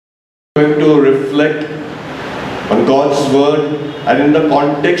going to reflect on God's word and in the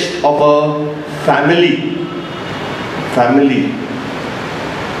context of a family.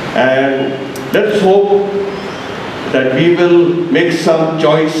 And let's hope that we will make some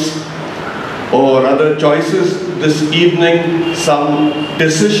choice or other choices this evening, some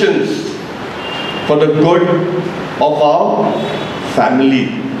decisions for the good of our family.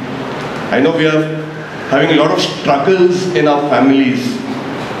 I know we are having a lot of struggles in our families.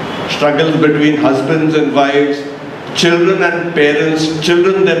 Struggles between husbands and wives, children and parents,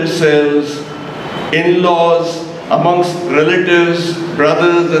 children themselves, in-laws, amongst relatives,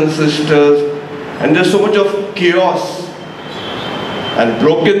 brothers and sisters. And there's so much of chaos and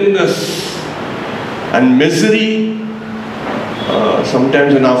brokenness and misery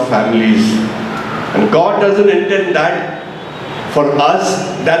sometimes in our families. And God doesn't intend that for us.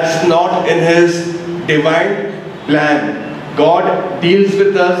 That's not in His divine plan. God deals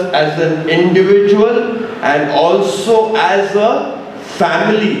with us as an individual and also as a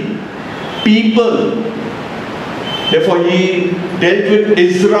family, people. Therefore, He dealt with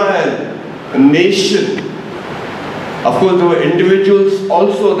Israel, a nation. Of course, there were individuals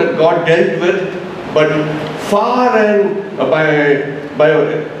also that God dealt with, but far and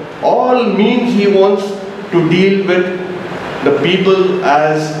by all means, He wants to deal with the people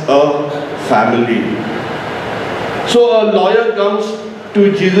as a family. So a lawyer comes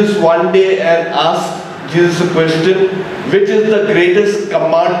to Jesus one day and asks Jesus a question, which is the greatest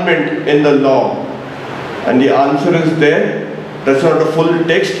commandment in the law? And the answer is there. That's not a full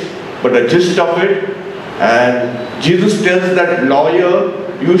text, but a gist of it. And Jesus tells that lawyer,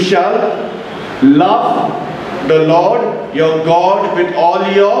 you shall love the Lord your God with all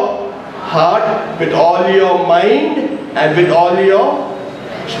your heart, with all your mind, and with all your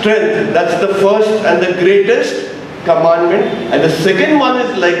strength. That's the first and the greatest commandment. And the second one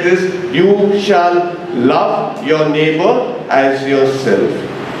is like this: you shall love your neighbor as yourself.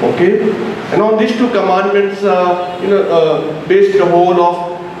 Okay? And on these two commandments based the whole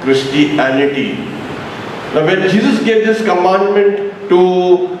of Christianity. Now when Jesus gave this commandment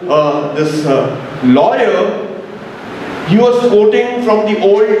to this lawyer, he was quoting from the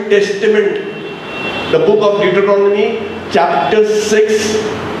Old Testament, the book of Deuteronomy, chapter 6,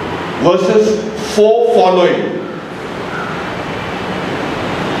 verses 4 following.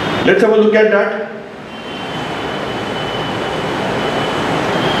 Let's have a look at that.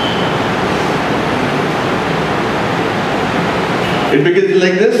 It begins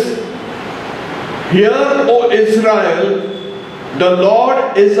like this. Hear, O Israel, the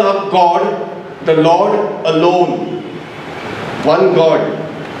Lord is our God, the Lord alone. One God.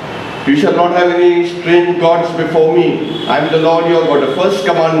 You shall not have any strange gods before me. I am the Lord your God, the first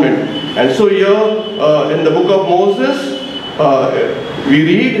commandment. And so here in the book of Moses, we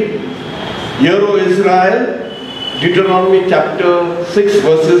read, Hear, O Israel, Deuteronomy chapter 6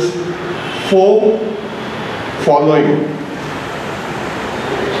 verses 4 following.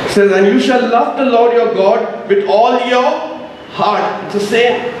 It says, and you shall love the Lord your God with all your heart. It's the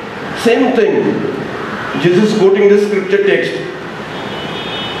same thing. Jesus quoting this scripture text.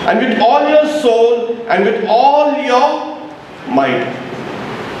 And with all your soul and with all your might.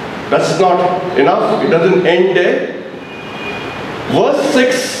 That's not enough. It doesn't end there. Verse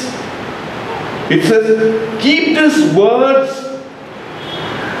 6, it says, keep these words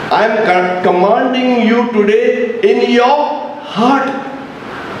I am commanding you today in your heart.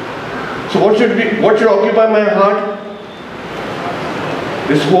 So what should occupy my heart?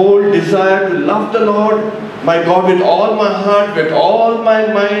 This whole desire to love the Lord, my God, with all my heart, with all my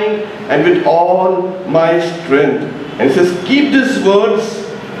mind, and with all my strength. And it says, keep these words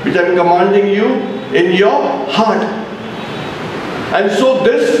which I am commanding you in your heart. And so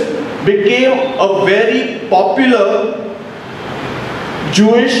this became a very popular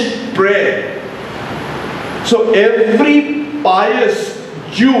Jewish prayer. So every pious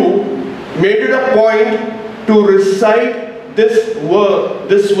Jew made it a point to recite this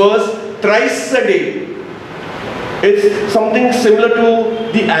verse thrice a day. It's something similar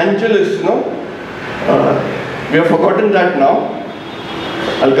to the Angelus, we have forgotten that now.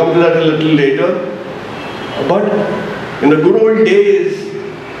 I'll come to that a little later. But in the good old days,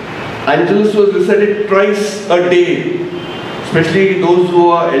 Angelus was recited thrice a day. Especially those who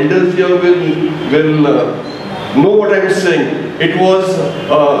are elders here will know what I'm saying. It was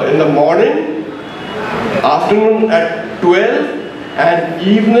in the morning, afternoon at 12, and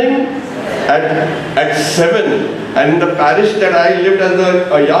evening at 7. And in the parish that I lived as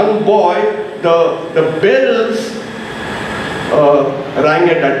a young boy, the bells rang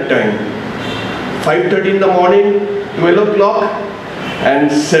at that time. 5:30 in the morning, 12 o'clock,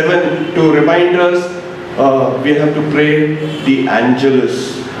 And 7, to remind us, we have to pray the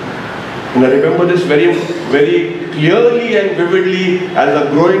Angelus. And I remember this very, very clearly and vividly as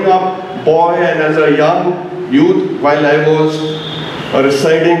a growing up boy and as a young youth while I was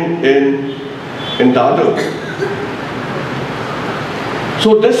residing in Dadar.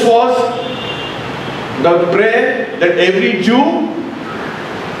 So this was the prayer that every Jew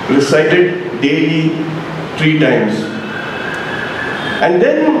recited daily 3 times. And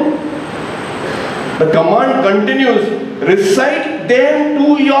then the command continues, recite them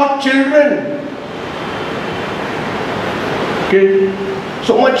to your children. Okay,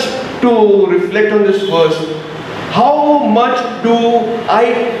 so much to reflect on this verse. How much do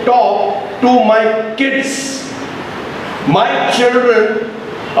I talk to my kids, my children,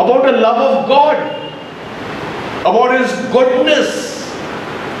 about the love of God, about His goodness?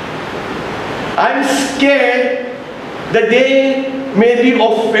 I'm scared that they may be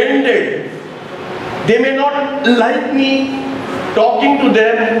offended. They may not like me talking to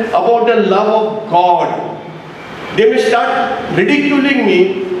them about the love of God. They may start ridiculing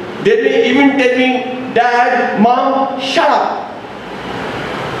me. They may even tell me, Dad, Mom, shut up.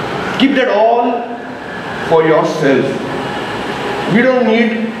 Keep that all for yourself. We don't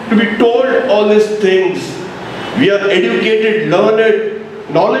need to be told all these things. We are educated,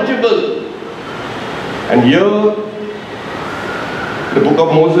 learned, knowledgeable. And here, the book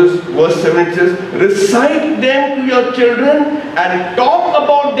of Moses, verse 7, says, recite them to your children and talk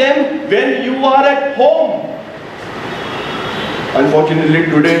about them when you are at home. Unfortunately,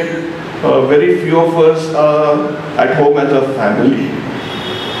 today, very few of us are at home as a family.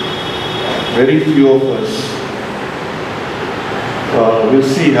 Very few of us. We'll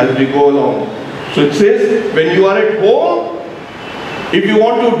see as we go along. So it says, when you are at home, if you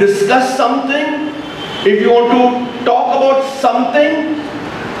want to discuss something, if you want to talk about something,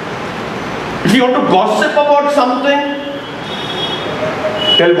 if you want to gossip about something,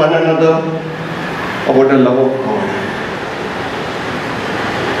 tell one another about the love of God.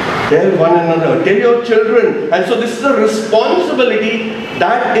 Tell one another, tell your children. And so this is a responsibility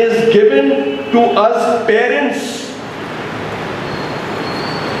that is given to us parents.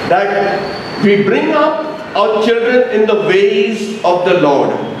 That we bring up our children in the ways of the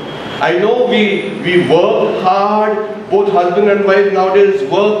Lord. I know we work hard, both husband and wife nowadays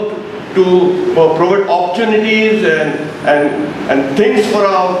work to provide opportunities and things for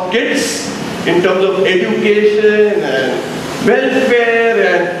our kids in terms of education and welfare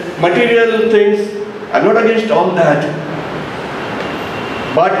and material things. I'm not against all that.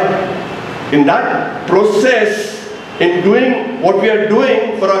 But in that process, in doing what we are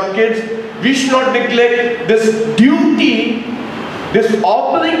doing for our kids, we should not neglect this duty, this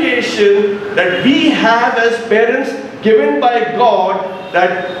obligation that we have as parents given by God,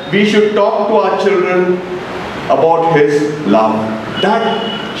 that we should talk to our children about His love.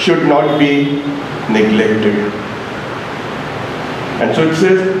 That should not be neglected. And so it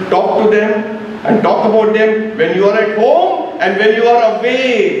says, talk to them and talk about them when you are at home and when you are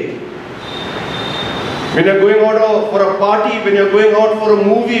away. When you are going out for a party, when you are going out for a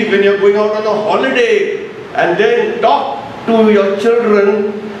movie, when you are going out on a holiday, and then talk to your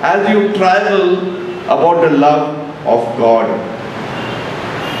children as you travel about the love of God.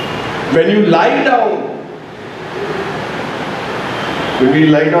 When you lie down, when we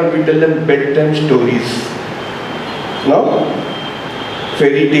lie down, we tell them bedtime stories. No?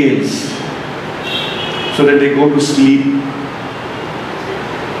 Fairy tales. So that they go to sleep.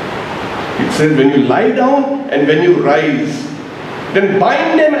 It says when you lie down and when you rise, then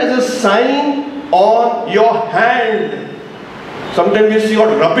bind them as a sign on your hand. Sometimes we see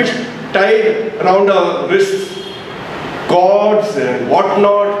all rubbish tied around our wrists, cords and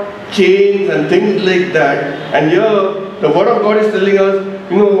whatnot, chains and things like that. And here the word of God is telling us,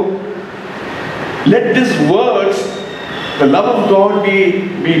 let these words, the love of God,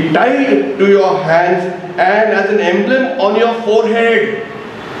 be tied to your hands and as an emblem on your forehead.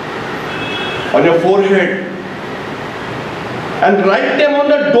 On your forehead. And write them on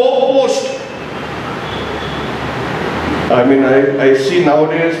the doorpost. I mean, I see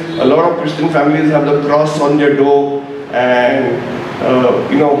nowadays a lot of Christian families have the cross on their door and,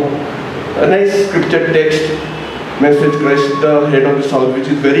 a nice scripture text, message, Christ the head of this house, which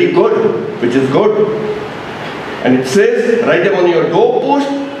is very good, And it says, write them on your doorpost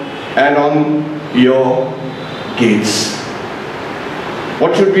and on your gates.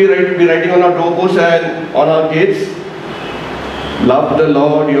 What should we be writing on our doorpost and on our gates? Love the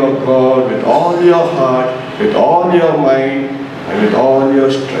Lord your God with all your heart, with all your mind, and with all your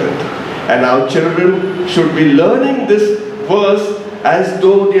strength. And our children should be learning this verse as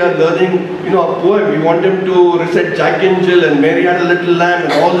though they are learning, a poem. We want them to recite Jack and Jill and Mary Had a Little Lamb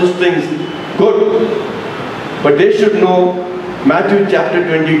and all those things. Good. But they should know Matthew chapter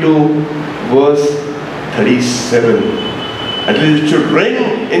 22, verse 37. At least it should ring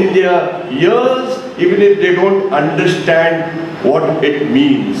in their ears, even if they don't understand what it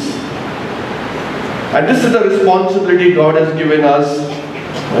means. And this is the responsibility God has given us,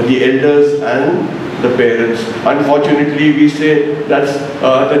 the elders and the parents. Unfortunately, we say that's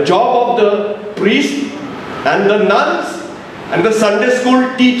the job of the priest and the nuns and the Sunday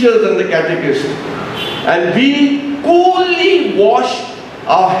school teachers and the catechists. And we coolly wash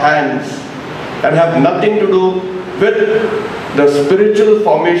our hands and have nothing to do with the spiritual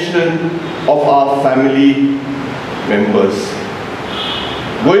formation of our family members.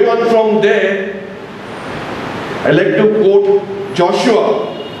 Going on from there, I like to quote Joshua.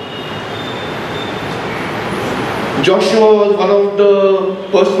 Joshua was one of the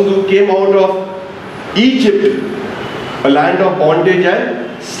persons who came out of Egypt, a land of bondage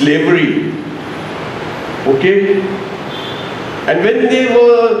and slavery. Okay? And when they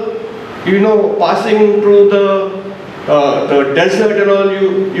were, passing through the desert and all,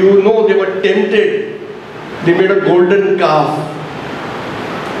 you know they were tempted. They made a golden calf.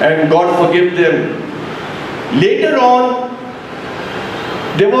 And God forgave them. Later on,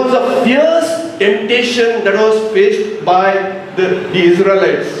 there was a fierce temptation that was faced by the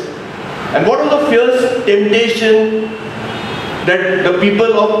Israelites. And what was the fierce temptation that the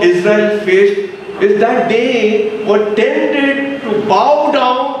people of Israel faced is that they were tempted to bow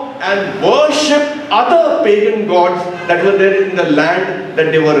down and worship other pagan gods that were there in the land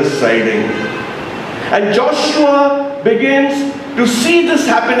that they were residing. And Joshua begins to see this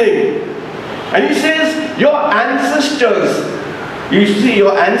happening. And he says, your ancestors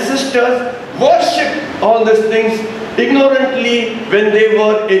worshipped all these things ignorantly when they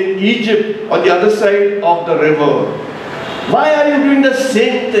were in Egypt on the other side of the river. Why are you doing the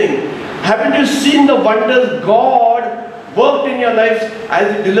same thing? Haven't you seen the wonders God worked in your lives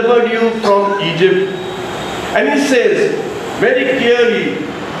as He delivered you from Egypt? And he says very clearly,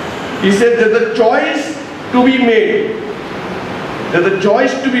 he says there's a choice to be made. There's a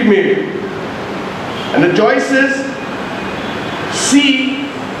choice to be made. And the choice is, see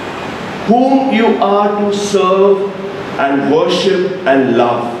whom you are to serve and worship and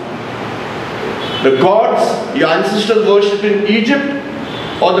love. The gods your ancestors worshipped in Egypt,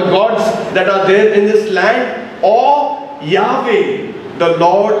 or the gods that are there in this land, or Yahweh, the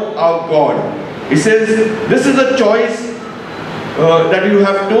Lord our God. He says, this is a choice that you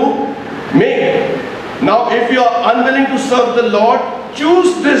have to make. Now, if you are unwilling to serve the Lord,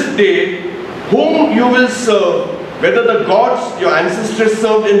 choose this day whom you will serve, whether the gods your ancestors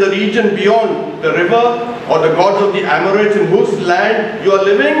served in the region beyond the river, or the gods of the Amorites in whose land you are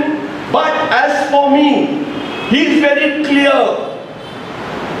living. But as for me, he is very clear.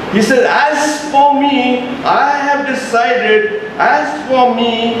 He says, as for me, I have decided, as for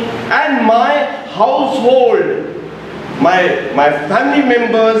me and my household, my family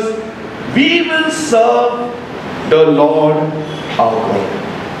members, we will serve the Lord our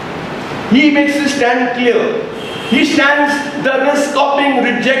God. He makes his stand clear. He stands the risk of being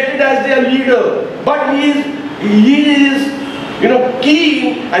rejected as their leader. But he is keen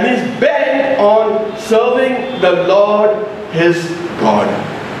and he's bent on serving the Lord his God.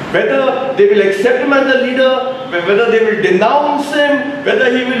 Whether they will accept him as a leader, whether they will denounce him, whether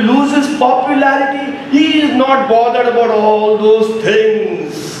he will lose his popularity, he is not bothered about all those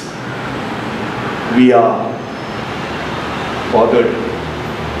things. We are bothered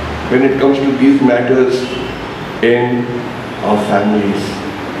when it comes to these matters in our families.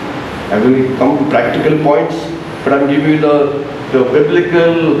 I will come to practical points, but I'm giving you the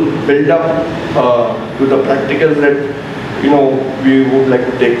biblical build-up to the practicals that we would like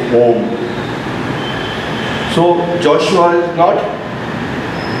to take home. So Joshua is not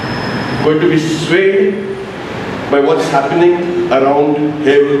going to be swayed by what's happening around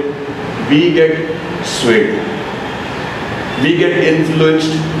him. We get swayed. We get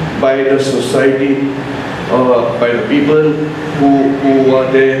influenced by the society, by the people who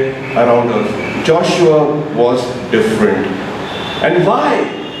are there around us. Joshua was different. And why?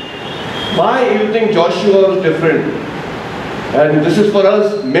 Why you think Joshua was different? And this is for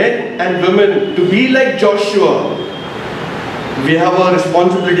us, men and women, to be like Joshua. We have a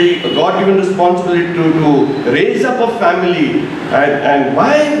responsibility, a God-given responsibility to raise up a family. And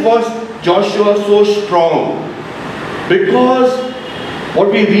why was Joshua so strong? Because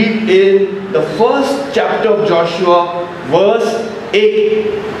what we read in the first chapter of Joshua, verse 8.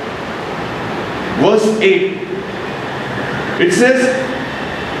 Verse 8. It says,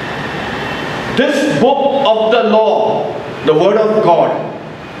 this book of the law, the word of God,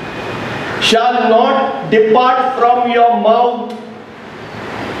 shall not depart from your mouth.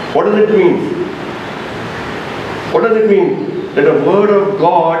 What does it mean? What does it mean? That the word of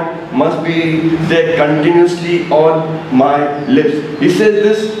God must be there continuously on my lips. He says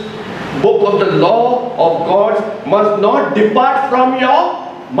this book of the law of God must not depart from your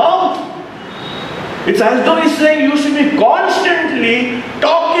mouth. It's as though he's saying you should be constantly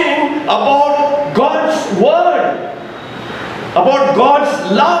talking about God's word, about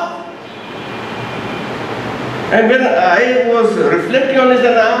God's love. And when I was reflecting on this,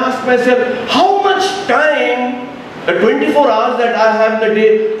 and I asked myself, how much time, the 24 hours that I have in the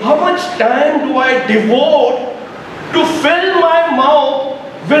day, how much time do I devote to fill my mouth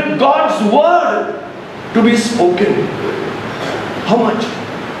with God's word to be spoken? How much?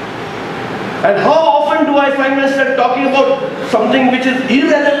 And how often do I find myself talking about something which is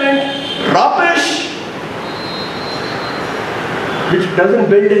irrelevant, rubbish, which doesn't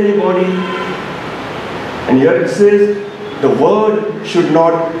build anybody? And here it says, the word should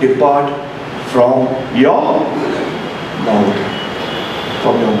not depart from your mouth.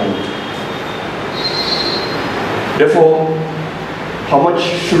 From your mouth. Therefore, how much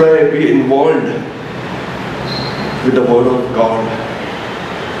should I be involved with the word of God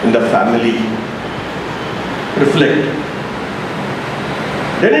in the family? Reflect.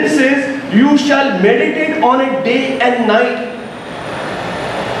 Then it says, you shall meditate on it day and night.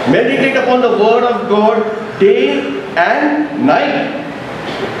 Meditate upon the word of God day and night.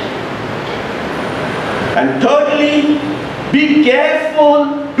 And thirdly, be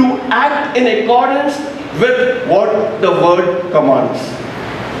careful to act in accordance with what the word commands.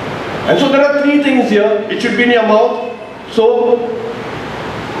 And so there are three things here. It should be in your mouth. So,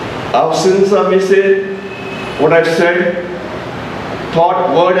 our sins are, may say, what I've said,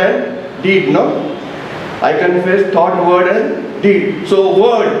 thought, word and deed, no? I confess thought, word and deed. So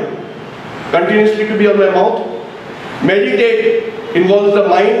word, continuously to be on my mouth. Meditate involves the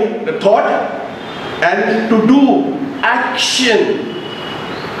mind, the thought, and to do action,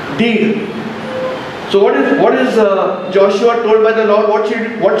 deed. So what is Joshua told by the Lord?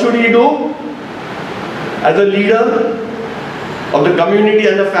 What should he do? As a leader of the community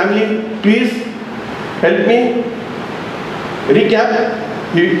and the family, please help me recap.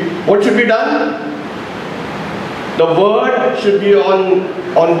 What should be done? The word should be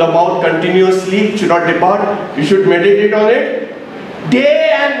on the mouth continuously, should not depart. You should meditate on it day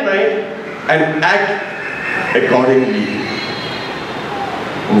and night and act accordingly.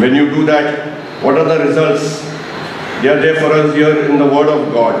 And when you do that, what are the results? They are there for us here in the word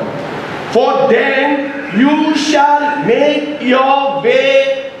of God. For then you shall make your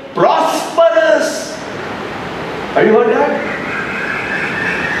way prosperous. Have you heard that?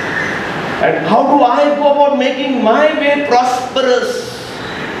 And how do I go about making my way prosperous?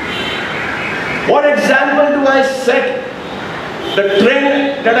 What example do I set? The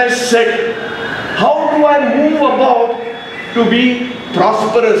trend that I set. How do I move about to be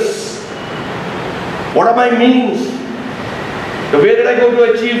prosperous? What are my means? The way that I go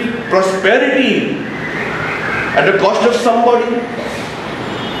to achieve prosperity at the cost of somebody?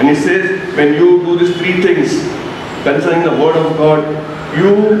 And he says, when you do these three things concerning the word of God, you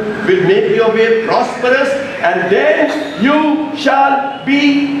will make your way prosperous, and then you shall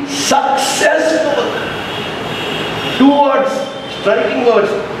be successful. Two words, striking words,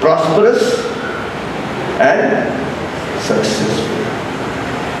 prosperous and successful.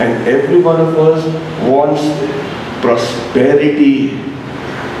 And every one of us wants prosperity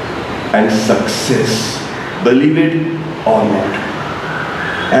and success, believe it or not.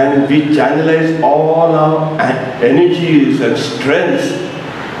 And we channelize all our energies and strengths,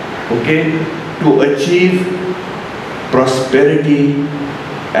 okay, to achieve prosperity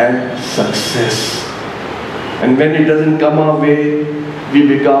and success. And when it doesn't come our way, we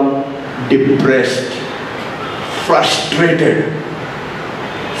become depressed, frustrated,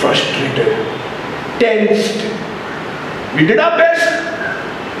 tensed. We did our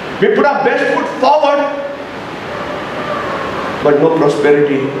best. We put our best foot forward. But no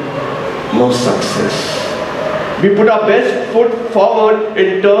prosperity, no success. We put our best foot forward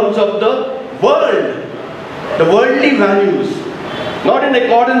in terms of the world, the worldly values, not in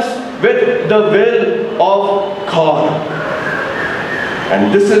accordance with the will of God.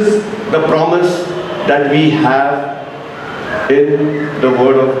 And this is the promise that we have in the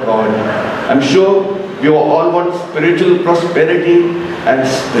Word of God. I'm sure you all want spiritual prosperity and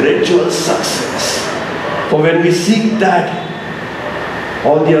spiritual success. For when we seek that,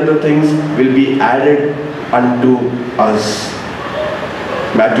 all the other things will be added unto us.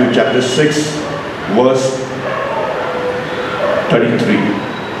 Matthew chapter 6, verse 33.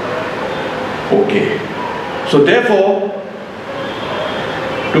 Okay. So therefore,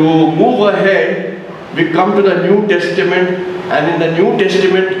 to move ahead, we come to the New Testament, and in the New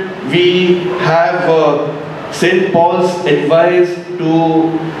Testament we have St. Paul's advice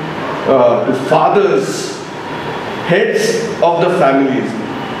to fathers, heads of the families.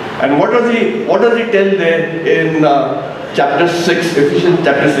 And what does he tell there in chapter 6, Ephesians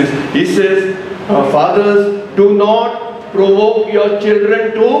chapter 6? He says, fathers, do not provoke your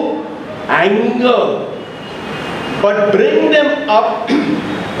children to anger, but bring them up.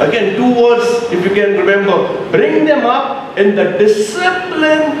 Again, two words, if you can remember. Bring them up in the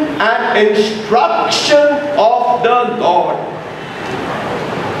discipline and instruction of the Lord.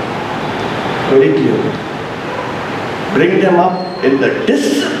 Very clear. Bring them up in the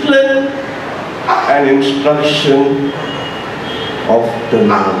discipline and instruction of the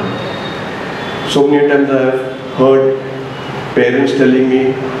Lord. So many times I have heard parents telling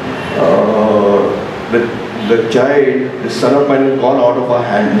me, the child, the son of mine, has gone out of our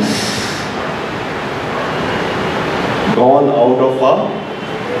hands. Gone out of our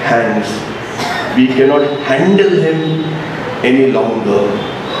hands. We cannot handle him any longer.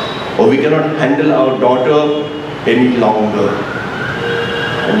 Or we cannot handle our daughter any longer.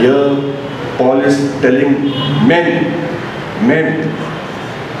 And here Paul is telling men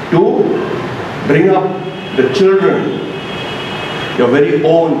to bring up the children, your very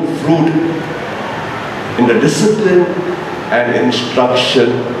own fruit, in the discipline and instruction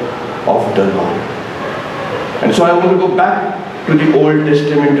of the Lord. And so I want to go back to the Old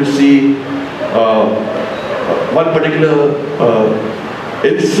Testament to see one particular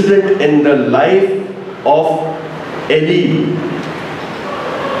incident in the life of Eli.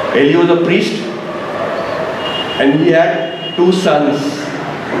 Eli was a priest, and he had two sons.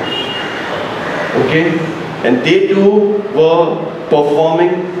 Okay? And they too were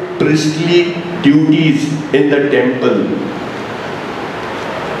performing priestly duties in the temple.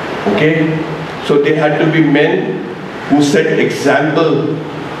 Okay? So they had to be men who set example.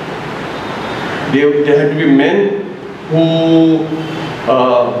 They had to be men who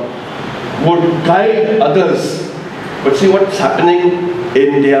would guide others. But see what's happening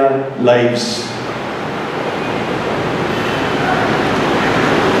in their lives.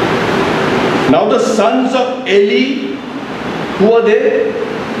 Now the sons of Eli, who are they?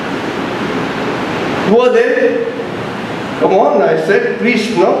 Who are they? Come on, I said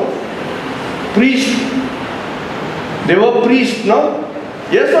priest, no? Priest. They were priests, no?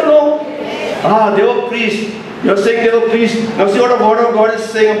 Yes or no? Ah, they were priests. You're saying they were priests. Now see what the word of God is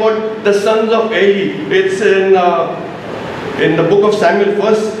saying about the sons of Eli. It's in the book of Samuel,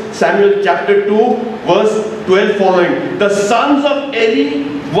 1 Samuel chapter 2, verse 12 following. The sons of Eli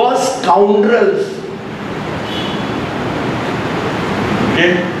were scoundrels.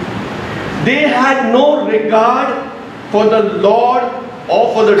 Okay? They had no regard for the Lord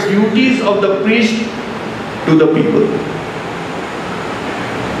or for the duties of the priest to the people.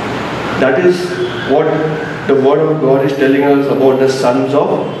 That is what the word of God is telling us about the sons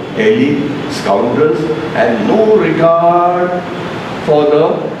of Eli, scoundrels, and no regard for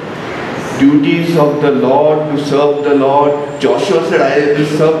the duties of the Lord, to serve the Lord. Joshua said, I will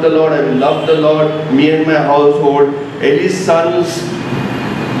serve the Lord, I will love the Lord, me and my household. Eli's sons,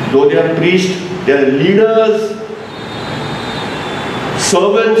 though they are priests, they are leaders,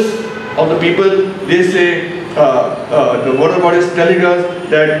 servants of the people. They say, the word of God is telling us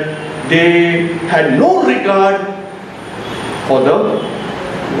that they had no regard for the Lord.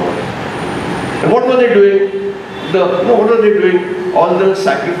 And what were they doing? What were they doing? All the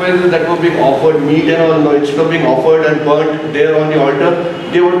sacrifices that were being offered, meat and all, no, instead of being offered and burnt there on the altar,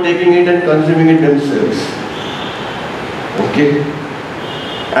 they were taking it and consuming it themselves. Okay?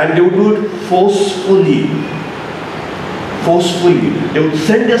 And they would do it forcefully. They would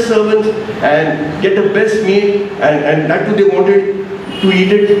send their servants and get the best meat, and that too they wanted to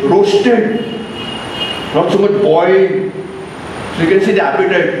eat it roasted, not so much boiled. So you can see the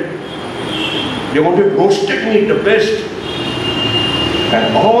appetite. They wanted roasted meat, the best.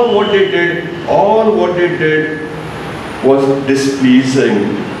 And all what they did was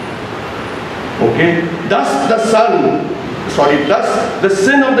displeasing. Okay? Thus the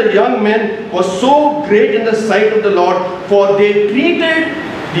sin of the young men was so great in the sight of the Lord, for they treated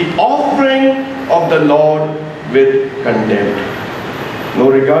the offering of the Lord with contempt. No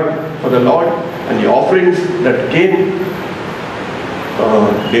regard for the Lord, and the offerings that came,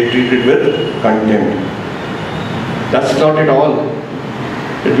 they treated with contempt. That's not at all.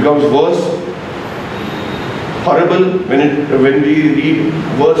 It becomes worse. horrible when we read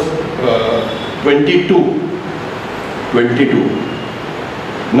verse 22.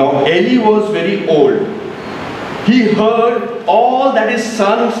 Now Eli was very old. He heard all that his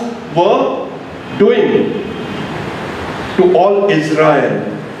sons were doing to all Israel,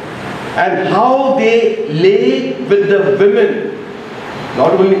 and how they lay with the women,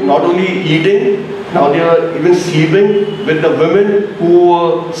 not only eating, now they are even sleeping with the women who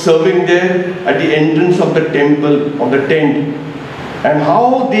were serving there at the entrance of the temple, of the tent, and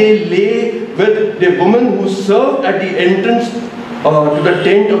how they lay with the women who served at the entrance to the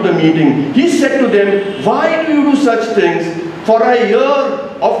tent of the meeting. He said to them, "Why do you do such things? For I hear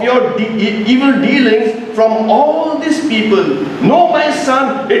of your evil dealings from all these people. No, my son,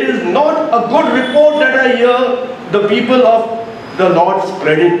 it is not a good report that I hear the people of the Lord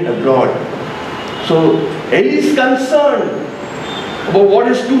spreading abroad." So Eli is concerned about what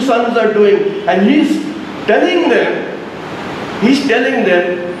his two sons are doing, and he's telling them,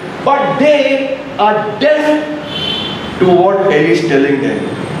 but they are deaf to what Eli is telling them,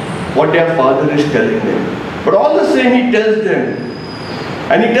 what their father is telling them. But all the same, he tells them.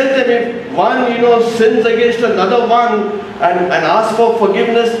 And he tells them, if one, sins against another one and asks for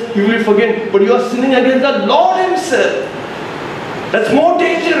forgiveness, he will be forgiven. But you are sinning against the Lord himself. That's more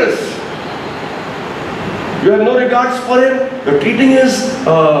dangerous. You have no regards for him. You're treating his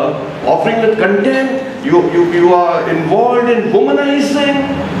offering with contempt. You are involved in womanizing.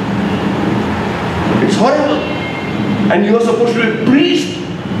 It's horrible. And you are supposed to be priests,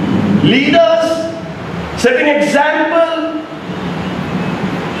 leaders, setting example.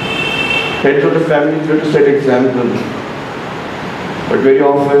 Heads of the family try to set example. But very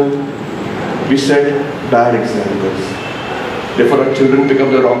often we set bad examples. Therefore our children pick up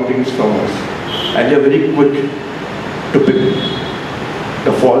the wrong things from us. And they are very quick to pick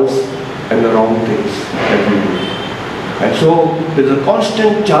the faults and the wrong things that we do. And so there's a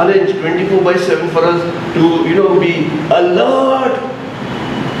constant challenge 24/7 for us to be alert.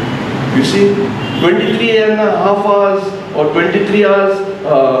 You see, 23.5 hours or 23 hours,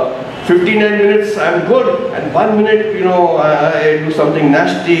 59 minutes I'm good, and 1 minute I do something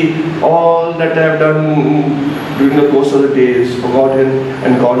nasty. All that I have done during the course of the day is forgotten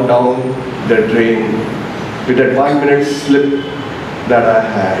and gone down the drain with that 1 minute slip that I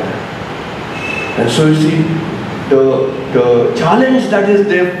had. And so you see, the challenge that is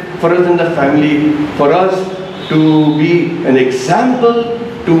there for us in the family, for us to be an example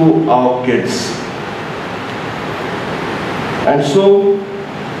to our kids. And so,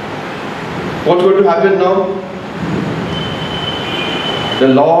 what's going to happen now? The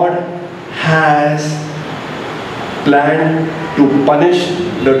Lord has planned to punish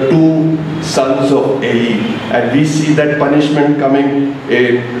the two sons of Eli, and we see that punishment coming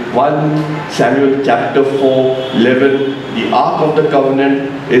in 1 Samuel chapter 4:11. The Ark of the Covenant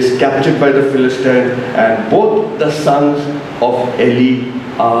is captured by the Philistines, and both the sons of Eli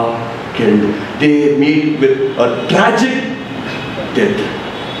are killed. They meet with a tragic death.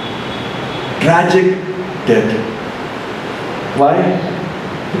 Tragic death. Why?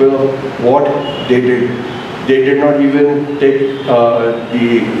 Because of what they did. They did not even take the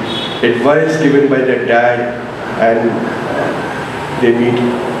advice given by their dad, and they meet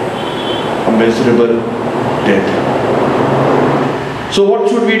a miserable death. So what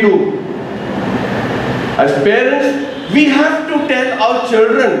should we do? As parents, we have to tell our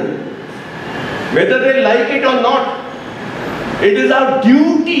children, whether they like it or not. It is our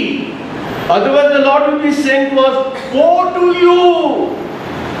duty. Otherwise the Lord will be saying to us, "Woe to you,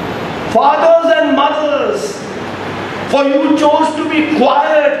 fathers and mothers, for you chose to be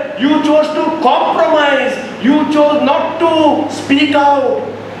quiet, you chose to compromise, you chose not to speak out,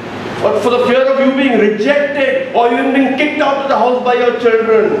 but for the fear of you being rejected or even being kicked out of the house by your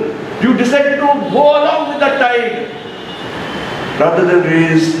children. You decided to go along with the tide rather than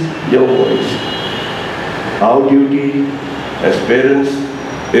raise your voice." Our duty as parents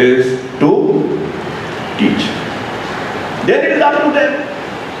is to teach. Then it is up to them.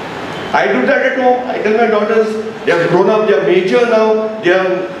 I do that at home. I tell my daughters, they have grown up, they are mature now, they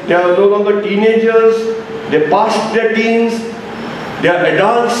are no longer teenagers, they passed their teens, they are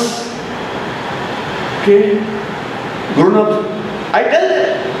adults. Okay? Grown up. I tell them.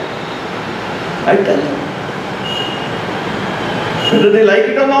 Whether they like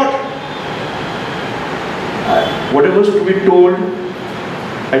it or not. Whatever is to be told,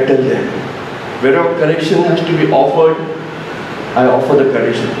 I tell them. Wherever correction has to be offered, I offer the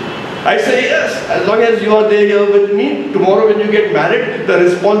correction. I say yes, as long as you are there here with me. Tomorrow when you get married, the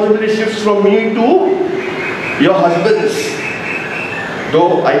responsibility shifts from me to your husbands.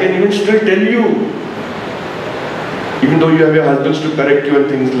 Though I can even still tell you even though you have your husbands to correct you and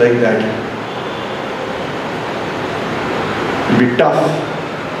things like that. It'll be tough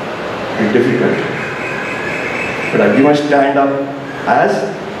and difficult. But you must stand up as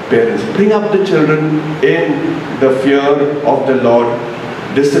parents. Bring up the children in the fear of the Lord,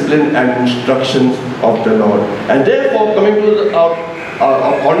 discipline and instructions of the Lord. And therefore, coming to our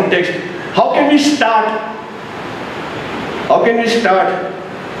context, how can we start? How can we start?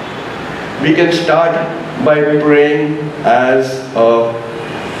 We can start by praying as a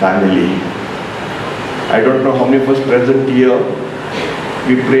family. I don't know how many of us present here,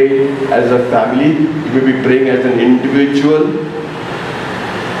 we pray as a family. We may be praying as an individual.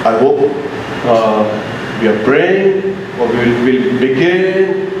 I hope we are praying, or we will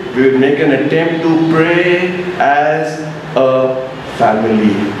begin, we will make an attempt to pray as a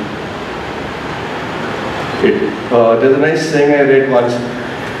family. There's a nice saying I read once.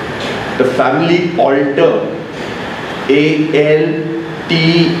 The family altar, A-L-T-A-R.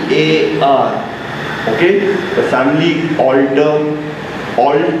 Okay? The family altar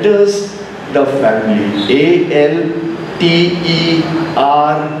alters the family. A-L-T-E-R-S.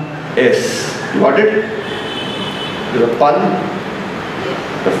 You got it? There's a pun.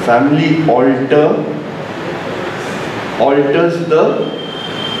 The family altar alters the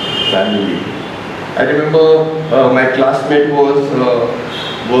family. I remember my classmate was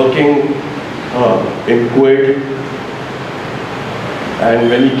working in Kuwait, and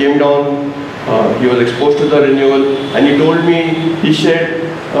when he came down, he was exposed to the renewal, and he told me, he shared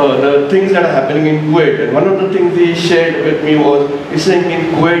the things that are happening in Kuwait. And one of the things he shared with me was, he's saying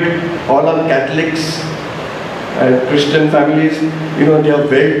in Kuwait, all our Catholics and Christian families, they are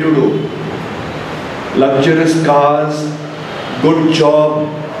well-to-do. Luxurious cars, good job,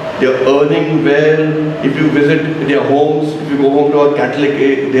 they're earning well. If you visit their homes, if you go home to a Catholic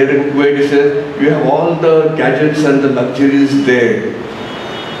there in Kuwait, he says, you have all the gadgets and the luxuries there,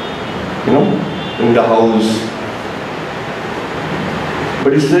 in the house.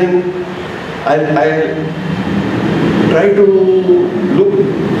 But he's saying, I'll try to look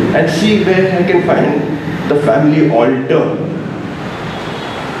and see where I can find the family altar.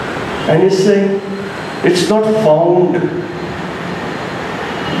 And he's saying, it's not found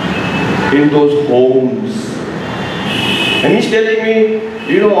in those homes. And he's telling me,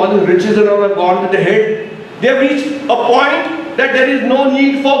 all the riches and all have gone to the head. They have reached a point that there is no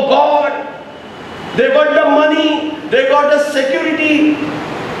need for God. They got the money, they got the security,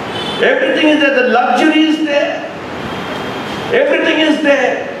 everything is there, the luxury is there, everything is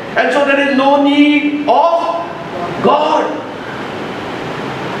there. And so there is no need of God.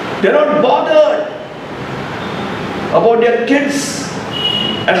 They're not bothered about their kids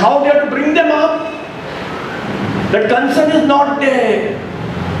and how they have to bring them up. That concern is not there.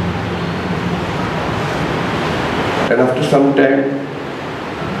 And after some time,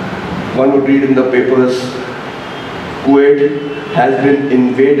 one would read in the papers, Kuwait has been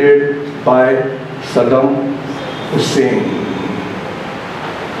invaded by Saddam Hussein.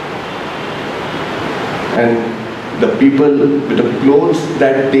 And the people with the clothes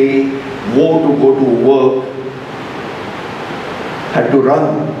that they wore to go to work had to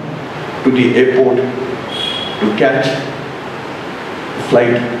run to the airport to catch a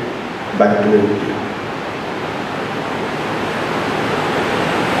flight back to India.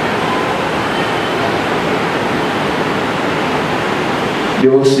 They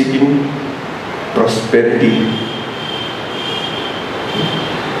were seeking prosperity.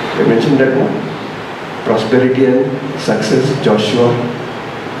 I mentioned that one. Prosperity and success, Joshua.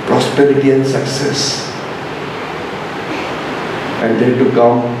 Prosperity and success. And they had to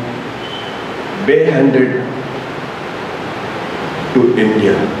come barehanded to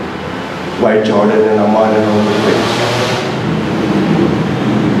India, by Jordan and Amman and all the things.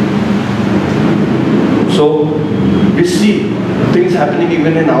 So we see things happening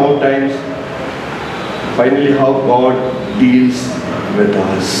even in our times. Finally, how God deals with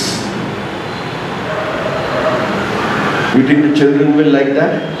us. You think the children will like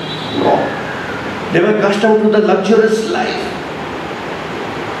that? No. They were accustomed to the luxurious life.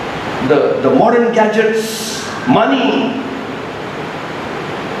 The modern gadgets, money,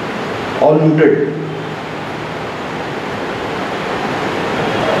 all looted.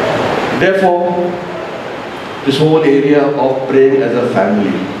 Therefore, this whole area of praying as a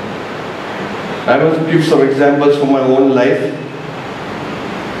family. I must give some examples from my own life.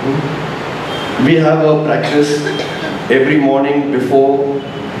 We have a practice every morning before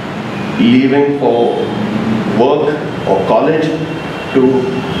leaving for work or college to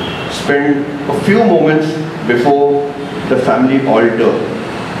spend a few moments before the family altar.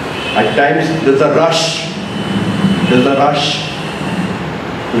 At times there's a rush there's a rush.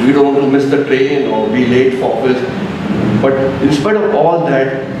 We don't want to miss the train or be late for office. But in spite of all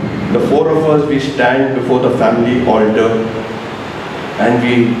that, the four of us, we stand before the family altar and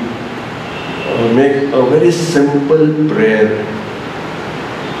we make a very simple prayer.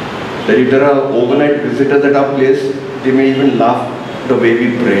 That if there are overnight visitors at our place, they may even laugh the way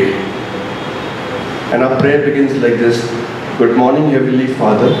we pray. And our prayer begins like this. Good morning, Heavenly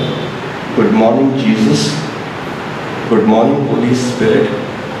Father. Good morning, Jesus. Good morning, Holy Spirit.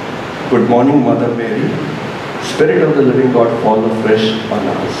 Good morning, Mother Mary. Spirit of the living God, fall afresh on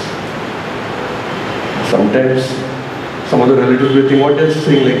us. Sometimes some of the relatives will think, what is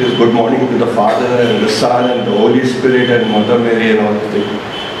saying like this? Good morning to the Father and the Son and the Holy Spirit and Mother Mary and all these things.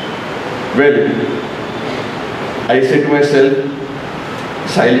 Well, I say to myself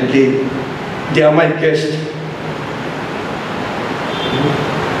silently, they are my guests.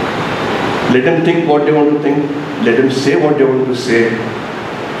 Let them think what they want to think. Let them say what they want to say.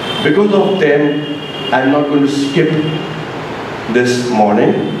 Because of them, I am not going to skip this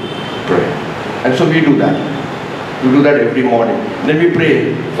morning prayer. And so we do that. We do that every morning. Then we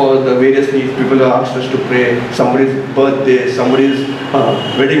pray for the various needs. People have asked us to pray. Somebody's birthday, somebody's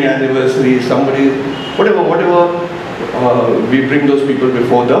wedding anniversary, somebody's whatever. We bring those people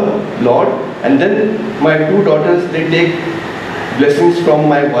before the Lord. And then my two daughters, they take blessings from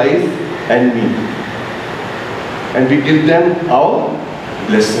my wife and me. And we give them our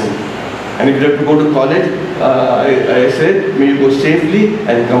blessing. And if you have to go to college, I said, may you go safely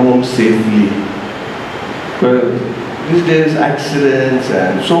and come home safely. Well, these days accidents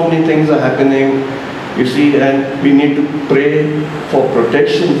and so many things are happening, you see, and we need to pray for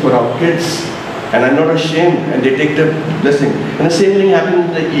protection for our kids. And I'm not ashamed, and they take the blessing. And the same thing happens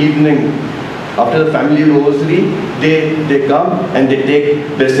in the evening. After the family rosary, they come and they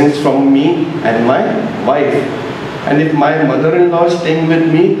take blessings from me and my wife. And if my mother-in-law is staying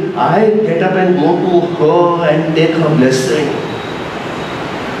with me, I get up and go to her and take her blessing.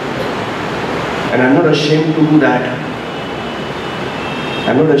 And I'm not ashamed to do that.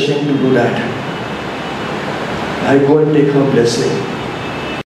 I'm not ashamed to do that. I go and take her blessing.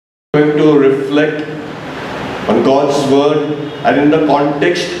 I'm going to reflect on God's word and in the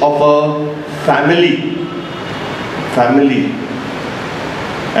context of a family.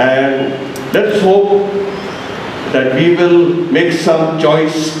 And let's hope that we will make some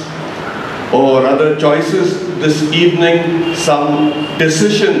choice or other choices this evening, some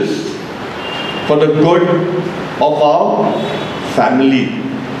decisions for the good of our family.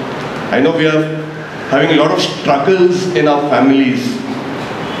 I know we are having a lot of struggles in our families.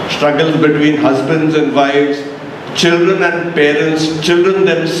 Struggles between husbands and wives, children and parents, children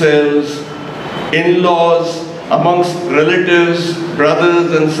themselves, in-laws, amongst relatives,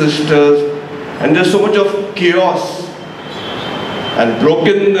 brothers and sisters. And there's so much of chaos and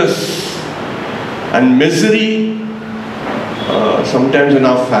brokenness and misery sometimes in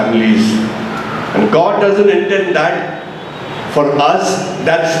our families. And God doesn't intend that for us.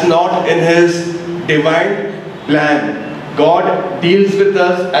 That's not in His divine plan. God deals with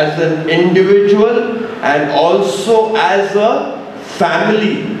us as an individual and also as a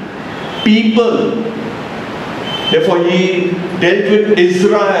family, people. Therefore, He dealt with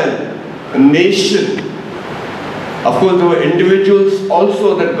Israel, a nation. Of course, there were individuals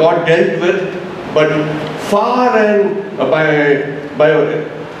also that God dealt with, but far and by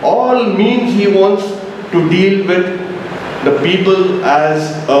all means He wants to deal with the people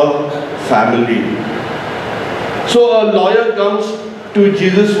as a family. So a lawyer comes to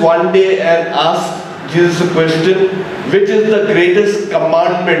Jesus one day and asks Jesus a question, which is the greatest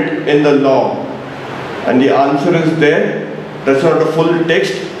commandment in the law? And the answer is there. That's not the full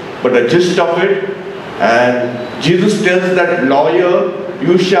text, but the gist of it. And Jesus tells that lawyer,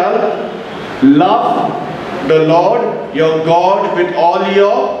 you shall love the Lord your God with all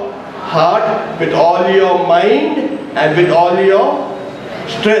your heart, with all your mind, and with all your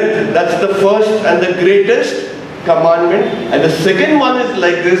strength. That's the first and the greatest commandment. And the second one is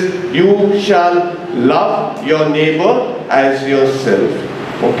like this: you shall love your neighbor as yourself.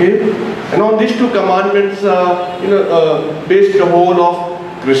 Okay? And on these two commandments, based the whole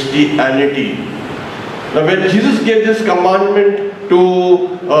of Christianity. Now, when Jesus gave this commandment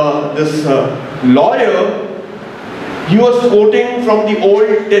to this lawyer, he was quoting from the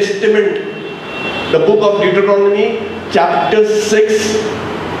Old Testament, the book of Deuteronomy, chapter 6,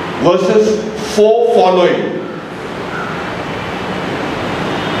 verses 4 following.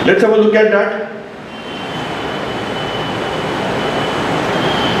 Let's have a look at that.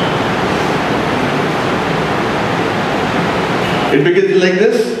 It begins like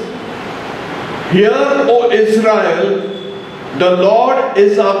this. Hear, O Israel, the Lord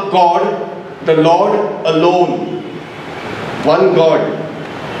is our God, the Lord alone. One God.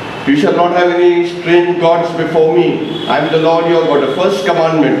 You shall not have any strange gods before me. I am the Lord your God, the first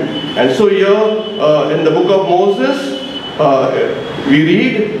commandment. And so here in the book of Moses, we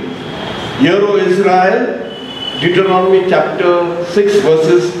read, Hear, O Israel, Deuteronomy chapter 6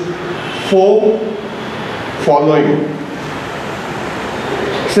 verses 4 following.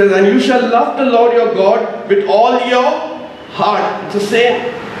 It says, and you shall love the Lord your God with all your heart. It's the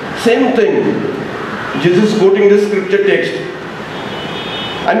same thing. Jesus quoting the scripture text.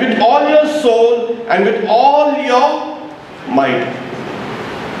 And with all your soul and with all your might.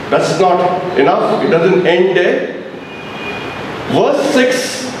 That's not enough. It doesn't end there. Verse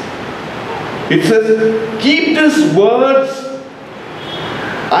 6, it says, keep these words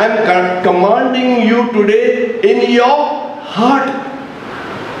I am commanding you today in your heart.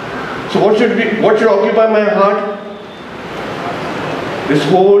 So what should occupy my heart? This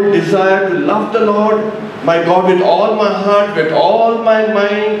whole desire to love the Lord, my God, with all my heart, with all my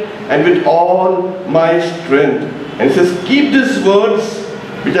mind, and with all my strength. And it says, keep these words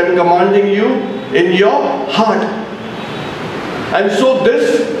which I am commanding you in your heart. And so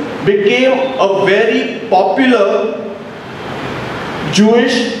this became a very popular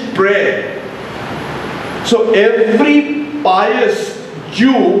Jewish prayer. So every pious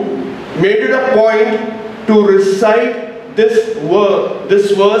Jew made it a point to recite this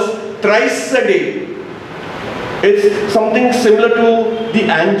verse thrice a day. It's something similar to the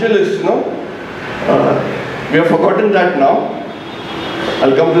Angelus, we have forgotten that now.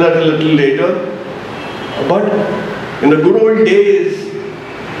 I'll come to that a little later. But in the good old days,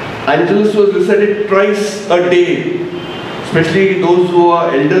 Angelus was recited thrice a day. Especially those who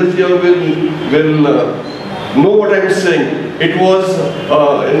are elders here will know what I'm saying. It was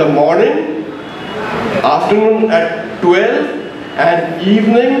in the morning, afternoon at 12, and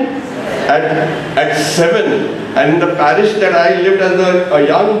evening at 7. And in the parish that I lived as a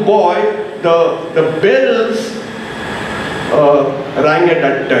young boy, the bells rang at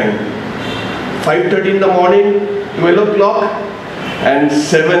that time. 5:30 in the morning, 12 o'clock, and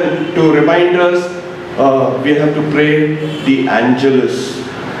 7 to remind us we have to pray the Angelus.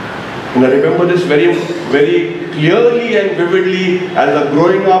 And I remember this very, very clearly and vividly as a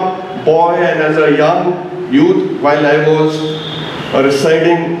growing up boy and as a young youth while I was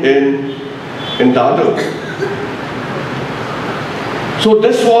residing in Dadar. So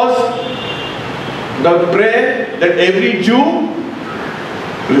this was the prayer that every Jew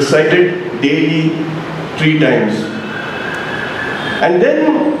recited daily 3 times. And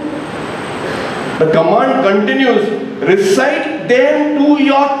then the command continues, recite them to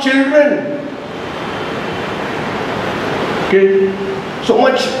your children. Okay, so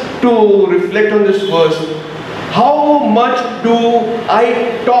much to reflect on this verse. How much do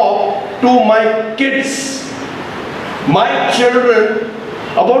I talk to my kids, my children,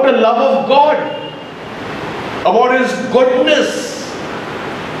 about the love of God, about His goodness?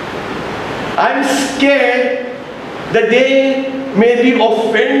 I'm scared that they may be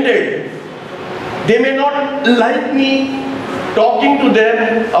offended. They may not like me talking to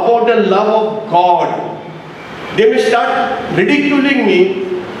them about the love of God. They may start ridiculing me.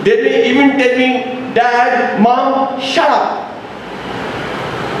 They may even tell me, Dad, Mom, shut up.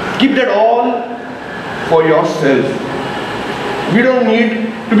 Keep that all for yourself. We don't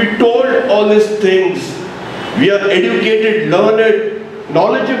need to be told all these things. We are educated, learned,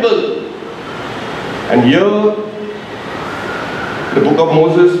 knowledgeable. And here, the book of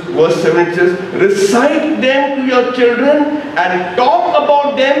Moses, verse 7 says, recite them to your children and talk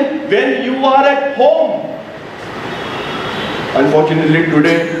about them when you are at home. Unfortunately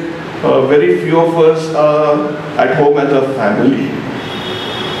today, very few of us are at home as a family.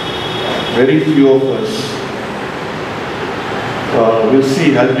 Very few of us. We'll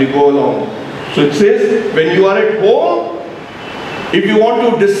see as we go along. So it says, when you are at home, if you want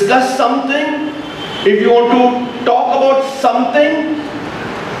to discuss something, if you want to talk about something,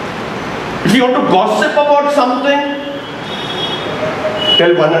 if you want to gossip about something,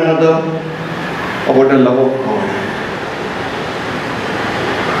 tell one another about the love of God.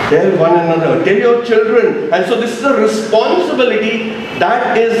 Tell one another, tell your children. And so this is a responsibility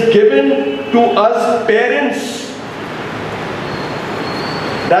that is given to us parents.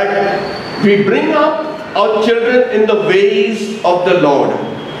 That we bring up our children in the ways of the Lord.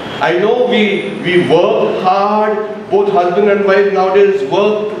 I know we work hard, both husband and wife nowadays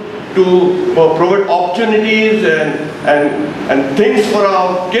work to provide opportunities and things for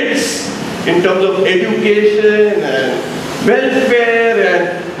our kids in terms of education and welfare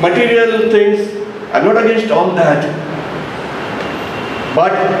and material things. I'm not against all that.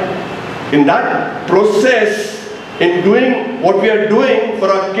 But in that process, in doing what we are doing for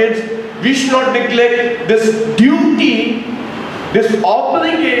our kids, we should not neglect this duty, this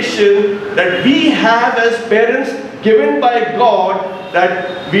obligation that we have as parents given by God,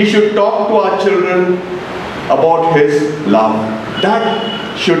 that we should talk to our children about His love.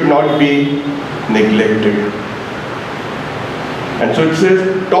 That should not be neglected. And so it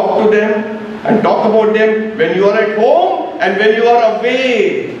says, talk to them and talk about them when you are at home and when you are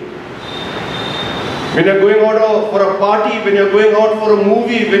away. When you are going out for a party, when you are going out for a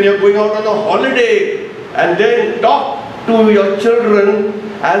movie, when you are going out on a holiday, and then talk to your children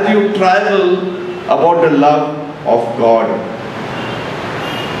as you travel about the love of God.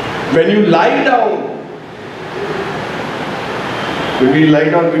 When you lie down, when we lie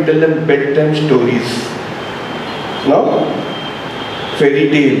down, we tell them bedtime stories. No? Fairy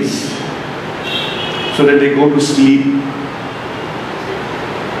tales. So that they go to sleep.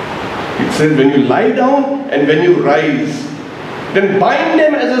 It says when you lie down and when you rise, then bind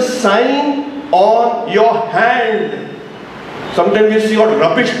them as a sign on your hand. Sometimes we see all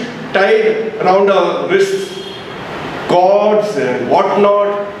rubbish tied around our wrists, cords and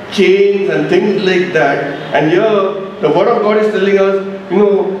whatnot, chains and things like that. And here the Word of God is telling us,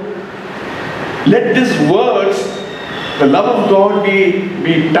 let these words, the love of God,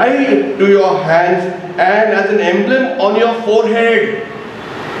 be tied to your hands and as an emblem on your forehead.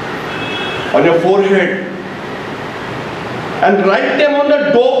 On your forehead. And write them on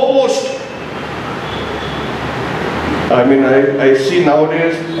the doorpost. I see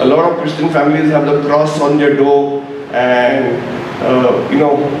nowadays a lot of Christian families have the cross on their door and,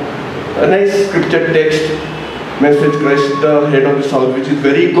 a nice scripture text, message, Christ the head of this house, which is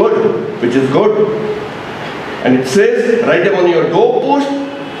very good, And it says, write them on your doorpost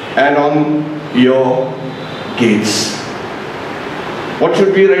and on your gates. What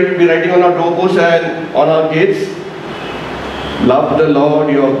should we be writing on our doorpost and on our gates? Love the Lord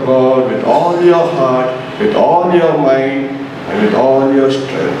your God with all your heart, with all your mind, and with all your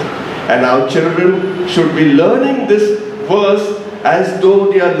strength. And our children should be learning this verse as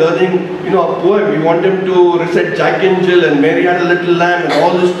though they are learning, a poem. We want them to recite Jack and Jill and Mary Had a Little Lamb and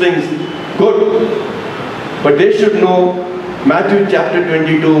all these things. Good. But they should know Matthew chapter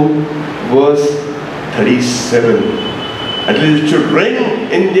 22, verse 37. At least it should ring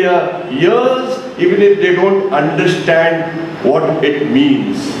in their ears, even if they don't understand what it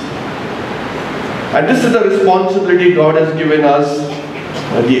means. And this is the responsibility God has given us,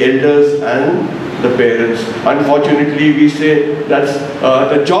 the elders and the parents. Unfortunately, we say that's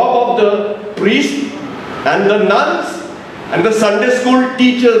the job of the priest and the nuns and the Sunday school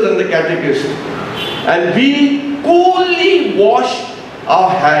teachers and the catechists. And we coolly wash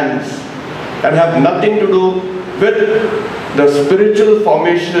our hands and have nothing to do with the spiritual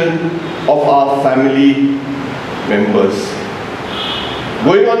formation of our family members.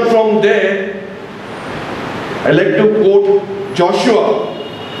 Going on from there, I like to quote Joshua.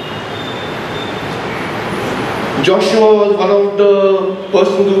 Joshua was one of the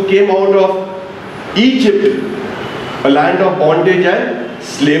persons who came out of Egypt, a land of bondage and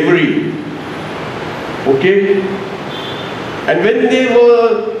slavery. Okay? And when they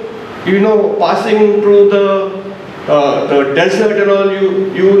were, passing through the desert and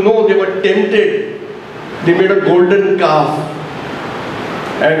all, they were tempted. They made a golden calf.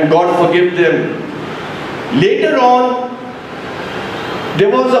 And God forgave them. Later on, there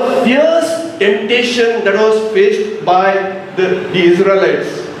was a fierce temptation that was faced by the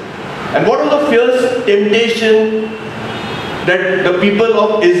Israelites. And what was the fierce temptation that the people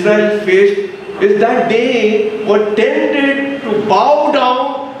of Israel faced is that they were tempted to bow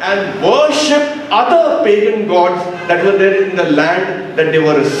down and worship other pagan gods that were there in the land that they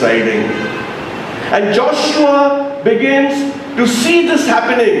were residing. And Joshua begins to see this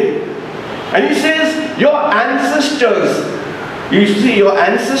happening. And he says, your ancestors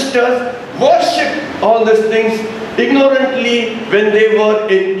worshipped all these things ignorantly when they were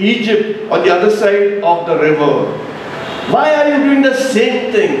in Egypt on the other side of the river. Why are you doing the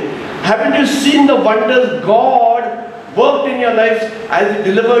same thing? Haven't you seen the wonders God worked in your lives as He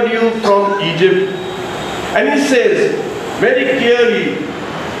delivered you from Egypt? And he says very clearly,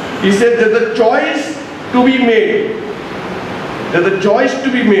 he said there's a choice to be made. There's a choice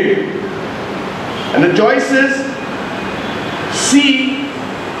to be made. And the choice is, see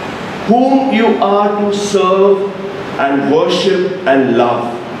whom you are to serve and worship and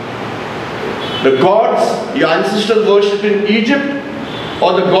love. The gods your ancestors worshipped in Egypt,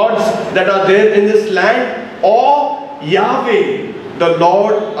 or the gods that are there in this land, or Yahweh, the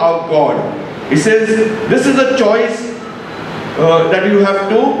Lord our God. He says, this is a choice that you have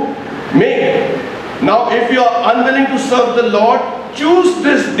to make. Now, if you are unwilling to serve the Lord, choose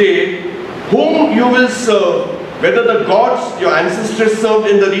this day whom you will serve, whether the gods your ancestors served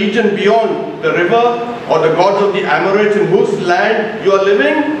in the region beyond the river, or the gods of the Amorites in whose land you are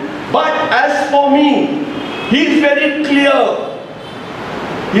living. But as for me, he is very clear.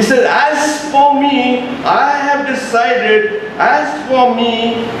 He says, as for me, I have decided, as for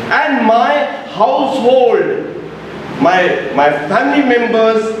me and my household, my family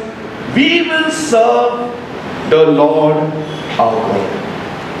members, we will serve the Lord our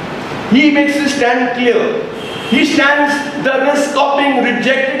God. He makes his stand clear. He stands the risk of being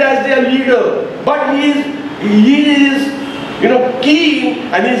rejected as their leader, but he is keen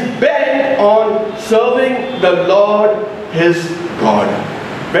and is bent on serving the Lord his God.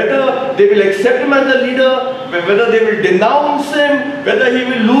 Whether they will accept him as a leader, whether they will denounce him, whether he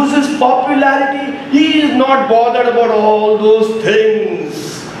will lose his popularity, he is not bothered about all those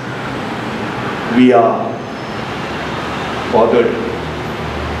things. We are bothered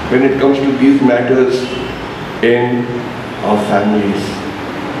when it comes to these matters in our families.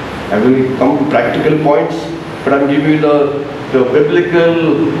 I will come to practical points, but I'm giving you the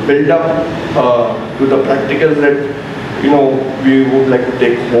biblical build-up to the practicals that we would like to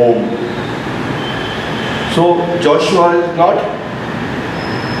take home. So Joshua is not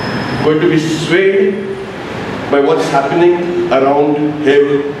going to be swayed by what's happening around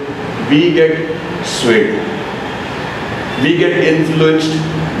him. We get swayed. We get influenced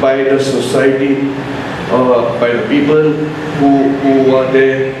by the society, by the people who are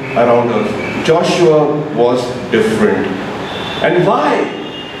there around us. Joshua was different. And why?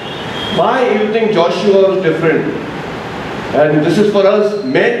 Why do you think Joshua was different? And this is for us,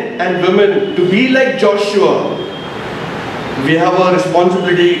 men and women, to be like Joshua. We have a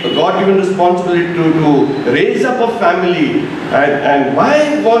responsibility, a God-given responsibility to raise up a family. And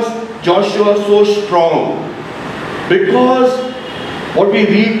why was Joshua so strong? Because what we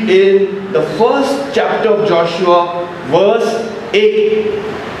read in the first chapter of Joshua, verse 8.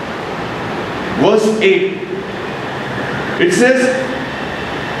 Verse 8. It says,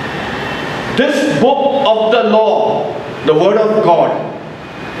 this book of the law, the word of God,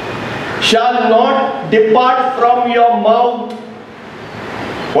 shall not depart from your mouth.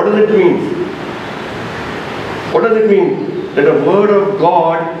 What does it mean? What does it mean? That the word of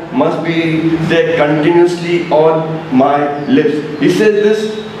God must be there continuously on my lips. He says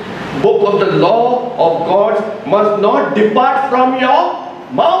this book of the law of God must not depart from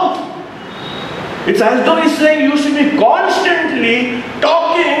your mouth. It's as though he's saying you should be constantly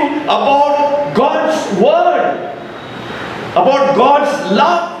talking about God's word, about God's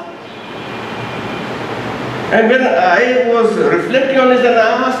love. And when I was reflecting on this, and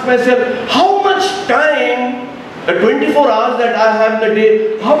I asked myself, how much time, the 24 hours that I have in the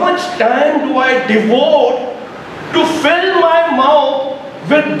day, how much time do I devote to fill my mouth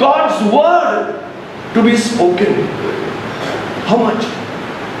with God's word to be spoken? How much?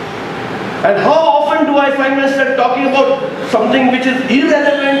 And how often do I find myself talking about something which is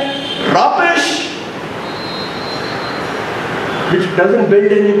irrelevant, rubbish, which doesn't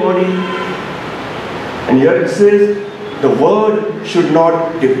build anybody? And here it says, the word should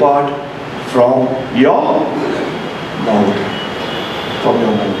not depart from your mouth. From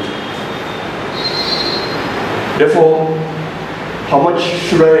your mouth. Therefore, how much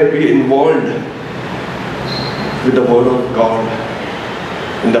should I be involved with the word of God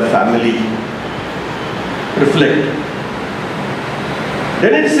in the family? Reflect.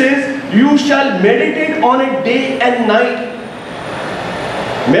 Then it says, you shall meditate on it day and night.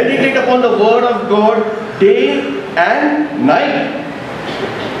 Meditate upon the word of God day and night.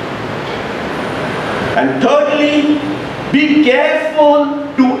 And thirdly, be careful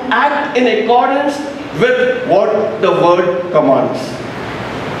to act in accordance with what the word commands.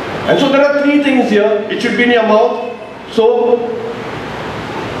 And so there are three things here. It should be in your mouth. So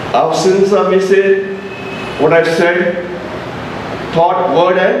our sins are, we say, what I've said, thought,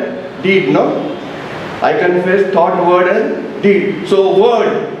 word and deed, no? I confess thought, word and deed. So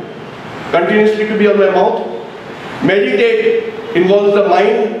word continuously to be on my mouth. Meditate involves the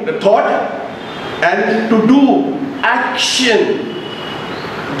mind, the thought, and to do action,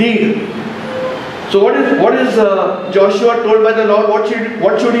 deed. So what is Joshua told by the Lord? What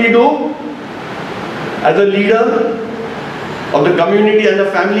should he do as a leader of the community and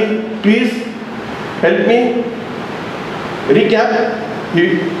the family? Please help me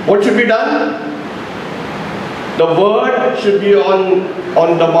recap. What should be done? The word should be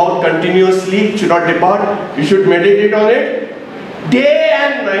on the mouth continuously, it should not depart. You should meditate on it day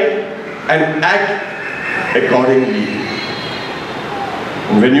and night and act accordingly.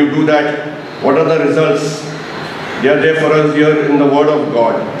 And when you do that, what are the results? They are there for us here in the Word of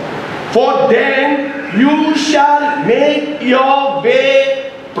God. For then you shall make your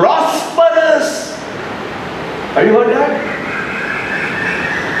way prosperous. Have you heard that?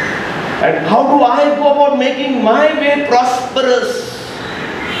 And how do I go about making my way prosperous?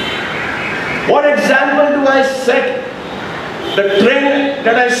 What example do I set? The trend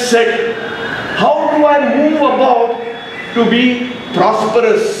that I set. How do I move about to be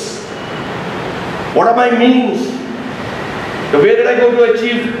prosperous? What are my means? The way that I go to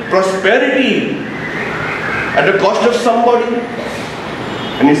achieve prosperity at the cost of somebody.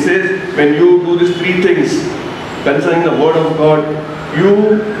 And he says, when you do these three things concerning the Word of God, you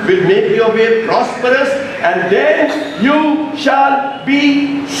will make your way prosperous, and then you shall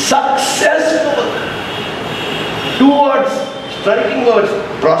be successful. Two words, striking words: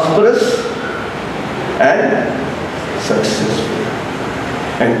 prosperous and successful.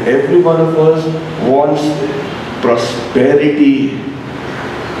 And every one of us wants prosperity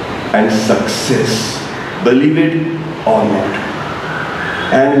and success, believe it or not.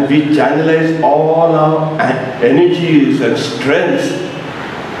 And we channelize all our energies and strengths,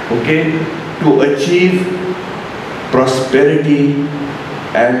 okay, to achieve prosperity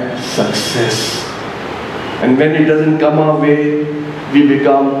and success. And when it doesn't come our way, we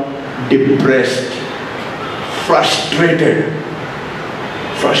become depressed, frustrated,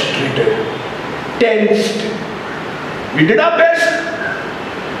 tensed. We did our best,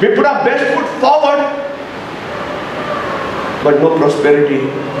 we put our best foot forward, but no prosperity,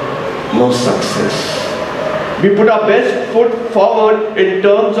 no success. We put our best foot forward in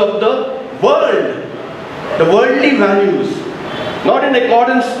terms of the world, the worldly values, not in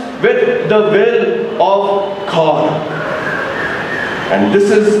accordance with the will of God. And this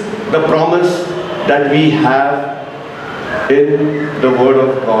is the promise that we have in the Word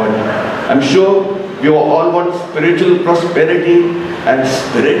of God. I'm sure you all want spiritual prosperity and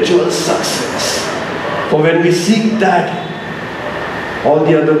spiritual success. For when we seek that, all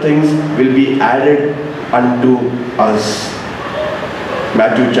the other things will be added unto us.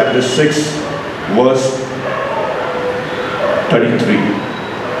 Matthew chapter 6, verse 33.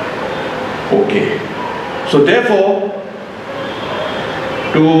 Okay. So therefore,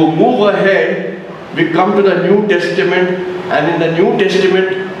 to move ahead, we come to the New Testament, and in the New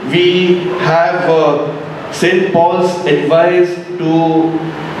Testament we have St. Paul's advice to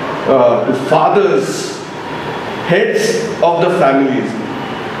fathers, heads of the families.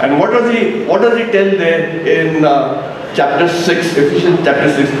 And what does he tell there in chapter 6, Ephesians chapter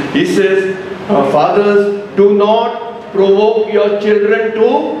 6? He says, fathers, do not provoke your children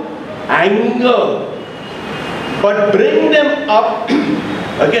to anger, but bring them up.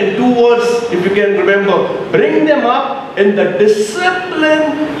 Again, two words, if you can remember. Bring them up in the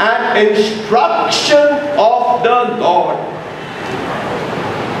discipline and instruction of the Lord.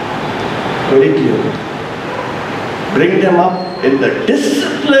 Very clear. Bring them up in the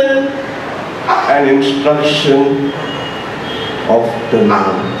discipline and instruction of the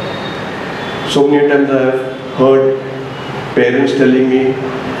Lord. So many times I have heard parents telling me,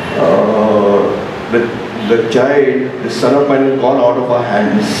 the child, the son of mine, has gone out of our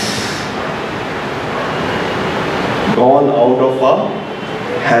hands. Gone out of our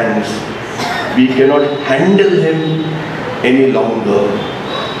hands. We cannot handle him any longer.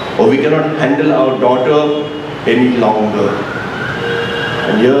 Or we cannot handle our daughter any longer.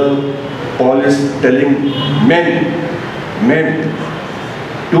 And here Paul is telling men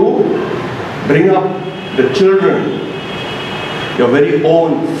to bring up the children, your very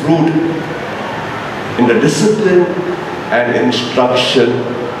own fruit, in the discipline and instruction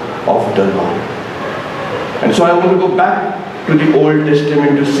of the Lord. And so I want to go back to the Old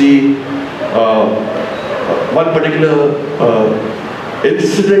Testament to see one particular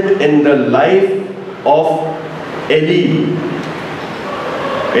incident in the life of Eli.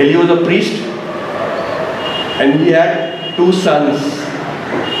 Eli was a priest, and he had two sons.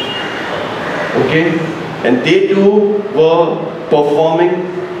 Okay? And they too were performing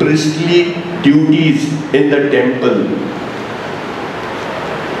priestly duties in the temple.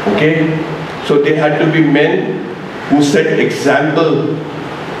 Okay? So they had to be men who set example.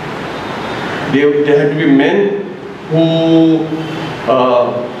 They had to be men who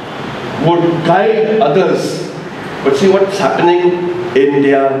would guide others. But see what's happening in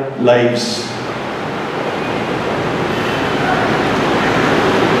their lives.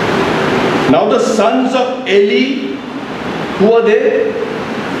 Now the sons of Eli, who are they?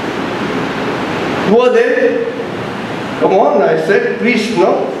 Who are they? Come on, I said priest,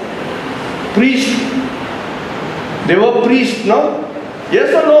 no? Priest. They were priests, no?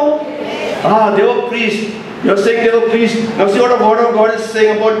 Yes or no? They were priests. You're saying they were priests. Now see what the word of God is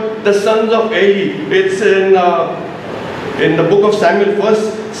saying about the sons of Eli. It's in the book of Samuel, 1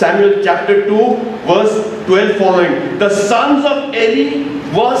 Samuel chapter 2, verse 12 following. The sons of Eli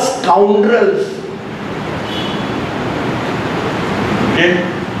were scoundrels. Okay?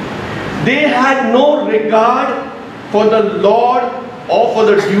 They had no regard for the Lord or for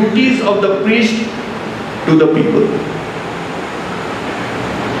the duties of the priest to the people.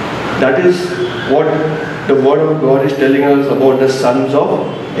 That is what the word of God is telling us about the sons of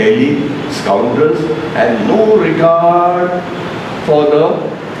Eli, scoundrels, and no regard for the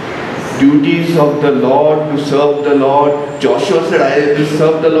duties of the Lord, to serve the Lord. Joshua said, I will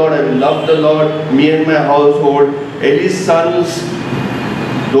serve the Lord, I will love the Lord, me and my household. Eli's sons,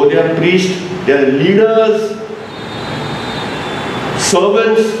 though they are priests, they are leaders,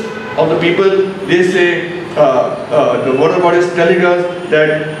 servants of the people. They say, the word of God is telling us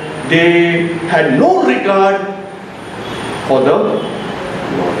that they had no regard for the Lord.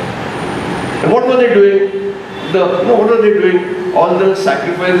 And what were they doing? What were they doing? All the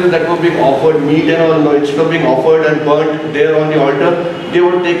sacrifices that were being offered, meat and all, no, instead of being offered and burnt there on the altar, they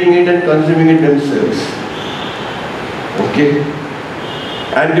were taking it and consuming it themselves. Okay?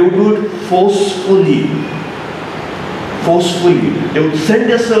 And they would do it forcefully. They would send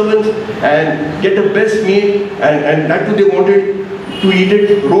their servants and get the best meat, and that too they wanted to eat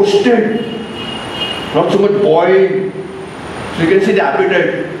it roasted, not so much boiled. So you can see the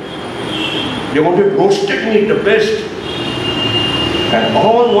appetite. They wanted roasted meat, the best. And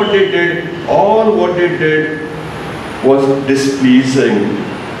all what they did was displeasing.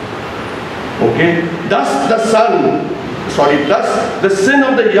 Okay? Thus the sin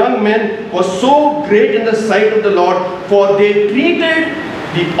of the young men was so great in the sight of the Lord, for they treated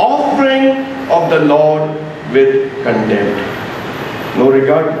the offering of the Lord with contempt. No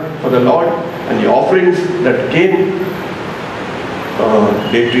regard for the Lord, and the offerings that came,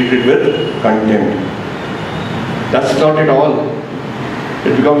 they treated with contempt. That's not at all.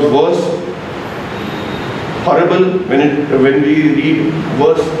 It becomes worse, horrible when we read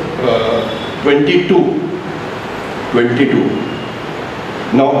verse 22.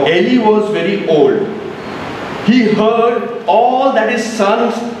 Now Eli was very old. He heard all that his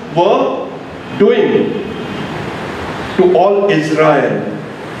sons were doing to all Israel,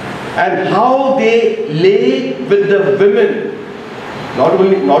 and how they lay with the women, not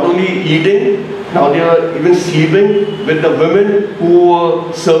only eating, now they are even sleeping with the women who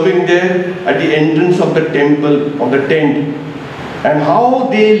were serving there at the entrance of the temple, of the tent, and how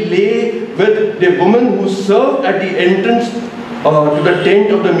they lay with the women who served at the entrance to the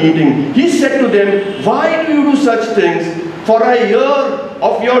tent of the meeting. He said to them, why do you do such things? For I hear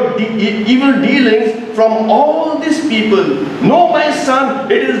of your evil dealings from all these people. No, my son,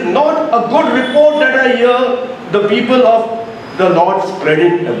 it is not a good report that I hear the people of the Lord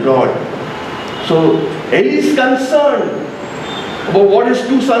spreading abroad. So Eli is concerned about what his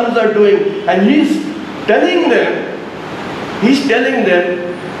two sons are doing, and he's telling them,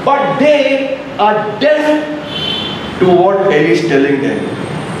 but they are deaf to what Eli is telling them,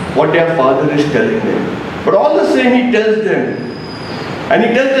 what their father is telling them. But all the same, he tells them. And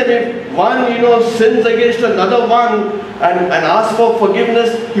he tells them, if one, sins against another one and asks for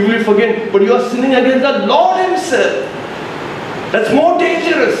forgiveness, he will be forgiven. But you are sinning against the Lord himself. That's more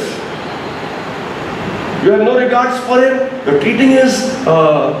dangerous. You have no regards for him. You're treating his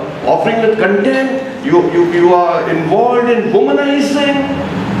offering with contempt. You are involved in womanizing.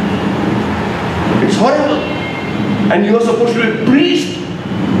 It's horrible. And you are supposed to be priests,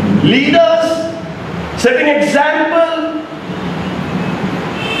 leaders, setting example.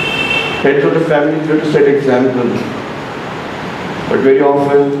 Heads of the family, you have to set example. But very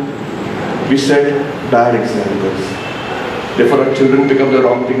often, we set bad examples. Therefore, our children pick up the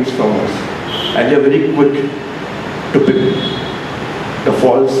wrong things from us. And they are very quick to pick the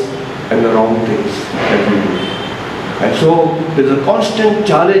faults and the wrong things that we do. And so, there is a constant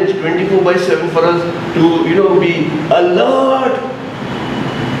challenge 24/7 for us to, be alert.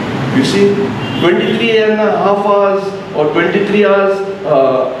 You see, 23.5 hours or 23 hours,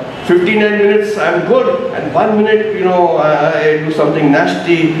 59 minutes, I'm good, and 1 minute, I do something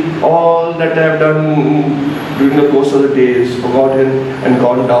nasty. All that I have done during the course of the day is forgotten and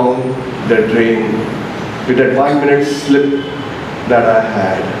gone down the drain with that 1 minute slip that I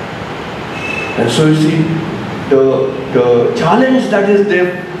had. And so you see, the challenge that is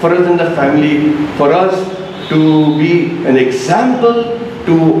there for us in the family, for us to be an example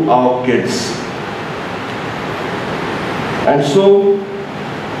to our kids. And so,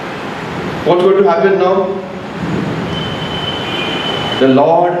 what's going to happen now? The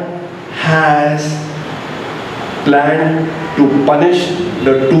Lord has planned to punish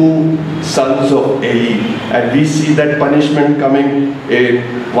the two sons of Eli. And we see that punishment coming in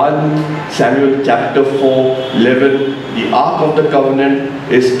 1 Samuel chapter 4:11. The Ark of the Covenant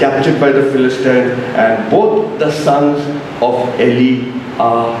is captured by the Philistines, and both the sons of Eli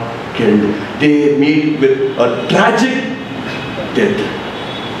are killed. They meet with a tragic death.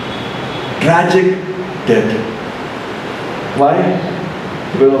 Tragic death. Why?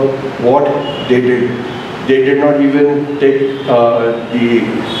 Well, what they did. They did not even take the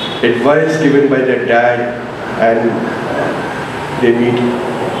advice given by their dad, and they meet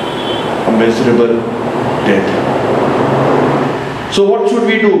a miserable death. So what should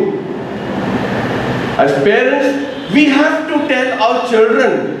we do? As parents, we have to tell our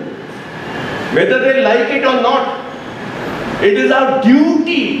children, whether they like it or not. It is our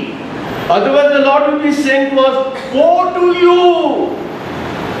duty. Otherwise the Lord will be saying to us, woe to you,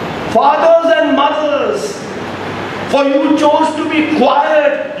 fathers and mothers, for you chose to be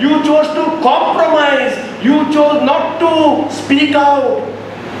quiet, you chose to compromise, you chose not to speak out,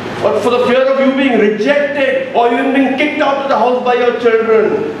 but for the fear of you being rejected or you being kicked out of the house by your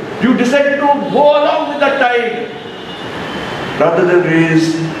children, you decided to go along with the tide rather than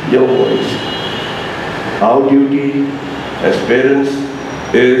raise your voice. Our duty as parents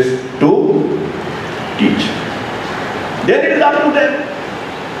is to teach. Then it is up to them.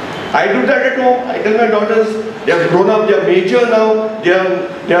 I do that at home. I tell my daughters, they have grown up, they are mature now,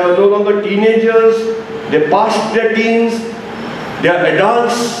 they are no longer teenagers, they passed their teens, they are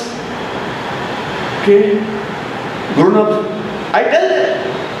adults. Okay? Grown up. I tell them.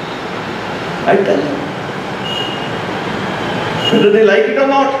 Whether they like it or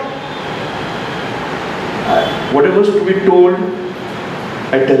not. Whatever is to be told,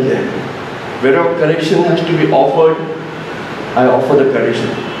 I tell them. Wherever correction has to be offered, I offer the correction.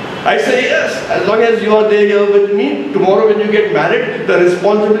 I say yes, as long as you are there here with me, tomorrow when you get married, the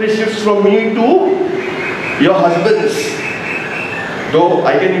responsibility shifts from me to your husbands. Though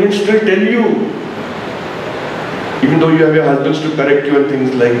I can even still tell you, even though you have your husbands to correct you and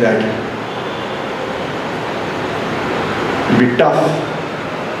things like that. It will be tough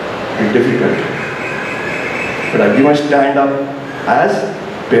and difficult. But we must stand up as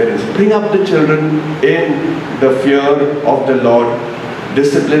parents. Bring up the children in the fear of the Lord,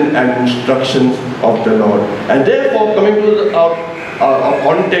 discipline and instructions of the Lord. And therefore, coming to our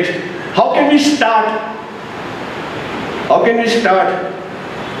context, how can we start? How can we start?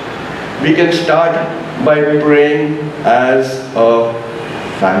 We can start by praying as a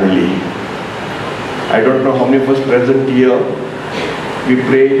family. I don't know how many of us present here, we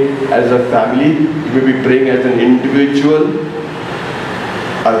pray as a family, we may be praying as an individual.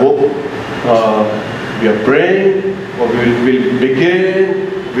 I hope we are praying, or we will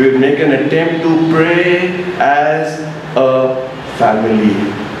begin, we will make an attempt to pray as a family.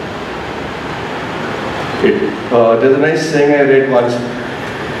 There's a nice saying I read once,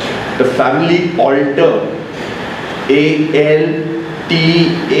 the family altar, A-L-T-A-R,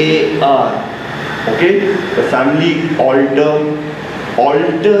 okay? The family altar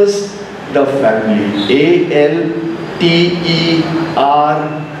alters the family, A-L-T-E-R-S.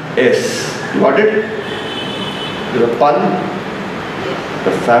 You got it? There's a pun.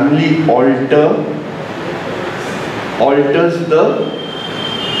 The family altar alters the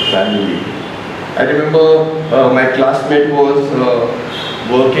family. I remember my classmate was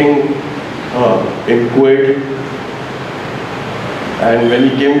working in Kuwait, and when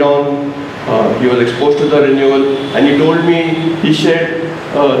he came down, he was exposed to the renewal, and he told me, he shared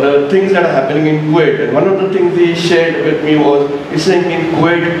the things that are happening in Kuwait. And one of the things he shared with me was, he's saying in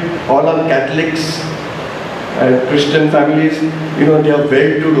Kuwait, all our Catholics and Christian families, you know, they are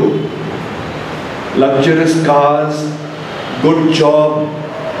well-to-do. Luxurious cars, good job,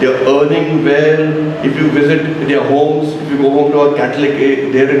 they are earning well. If you visit their homes, if you go home to a Catholic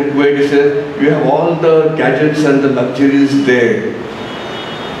there in Kuwait, he says, you have all the gadgets and the luxuries there,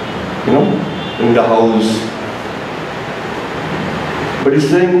 you know, in the house. But he's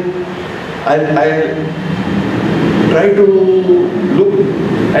saying, I'll try to look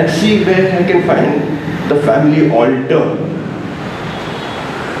and see where I can find the family altar.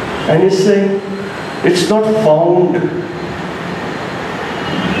 And he's saying, it's not found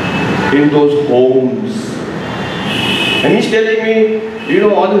in those homes. And he's telling me, you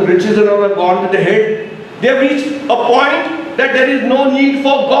know, all the riches and all have gone to the head. They have reached a point that there is no need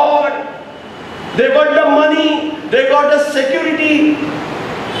for God. They got the money, they got the security,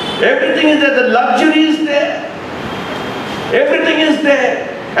 everything is there, the luxury is there. Everything is there.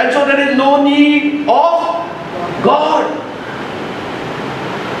 And so there is no need of God.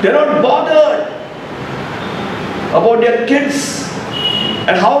 They're not bothered about their kids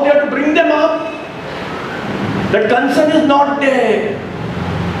and how they are to bring them up. That concern is not there.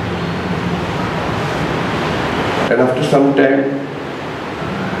 And after some time,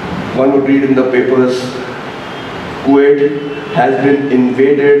 one would read in the papers, Kuwait has been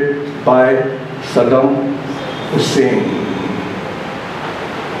invaded by Saddam Hussein.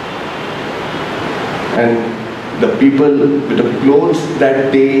 And the people with the clothes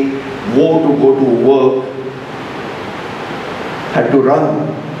that they wore to go to work had to run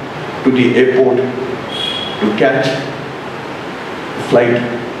to the airport to catch a flight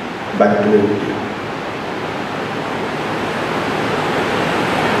back to India.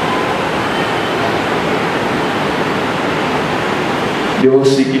 They were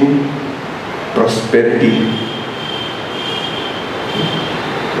seeking prosperity.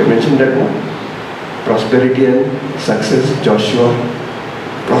 I mentioned that one. Prosperity and success, Joshua.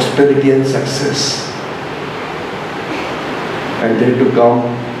 Prosperity and success. And they had to come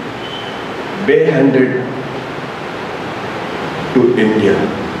barehanded to India,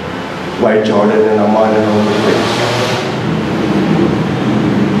 via Jordan and Amman and all the things.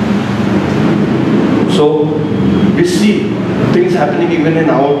 So we see things happening even in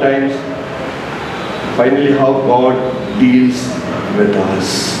our times. Finally, how God deals with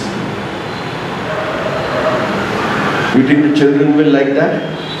us. You think the children will like that?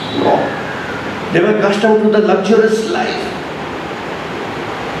 No. They were accustomed to the luxurious life.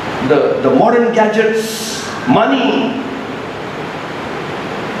 The modern gadgets, money,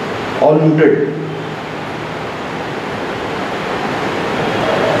 all looted.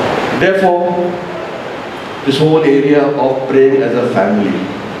 Therefore, this whole area of praying as a family.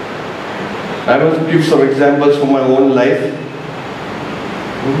 I will give some examples from my own life.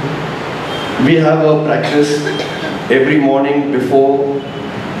 We have a practice every morning before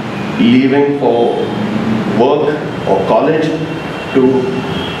leaving for work or college to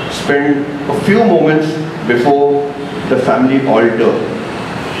spend a few moments before the family altar.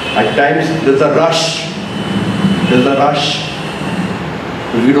 At times there's a rush. There's a rush.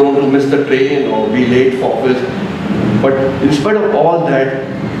 We don't want to miss the train or be late for office. But in spite of all that,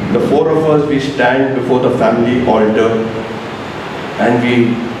 the four of us, we stand before the family altar and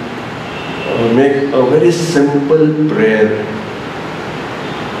we make a very simple prayer.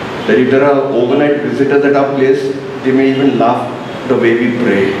 That if there are overnight visitors at our place, they may even laugh the way we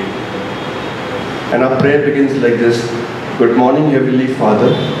pray. And our prayer begins like this. Good morning, Heavenly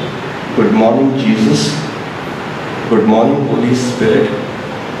Father. Good morning, Jesus. Good morning, Holy Spirit.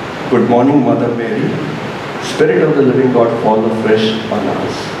 Good morning, Mother Mary. Spirit of the living God, fall afresh on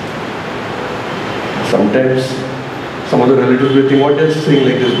us. Sometimes some of the relatives will think, what is saying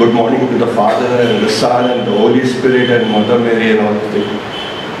like this? Good morning to the Father and the Son and the Holy Spirit and Mother Mary and all these things.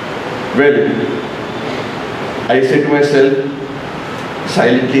 Well, I say to myself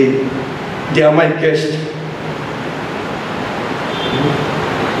silently, they are my guests.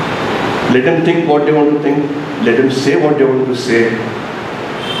 Let them think what they want to think. Let them say what they want to say.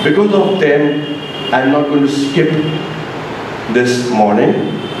 Because of them, I am not going to skip this morning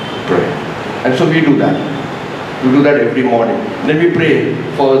prayer. And so we do that. We do that every morning. Then we pray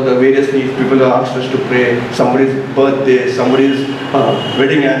for the various needs. People have asked us to pray. Somebody's birthday, somebody's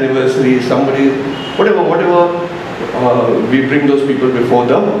wedding anniversary, somebody's whatever. We bring those people before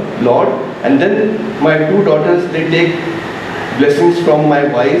the Lord. And then my two daughters, they take blessings from my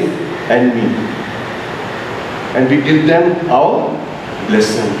wife and me. And we give them our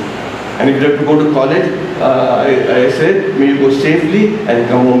blessing. And if you have to go to college, I said, may you go safely and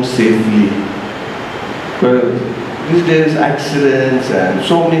come home safely. Well, these days accidents and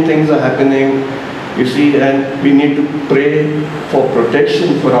so many things are happening, you see, and we need to pray for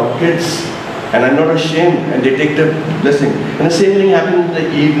protection for our kids. And I'm not ashamed, and they take the blessing. And the same thing happens in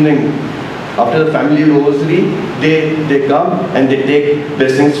the evening. After the family rosary, they come and they take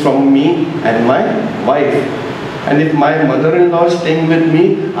blessings from me and my wife. And if my mother-in-law is staying with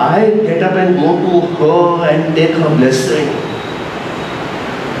me, I get up and go to her and take her blessing.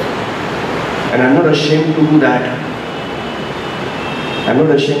 And I'm not ashamed to do that. I'm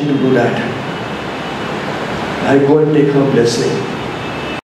not ashamed to do that. I go and take her blessing.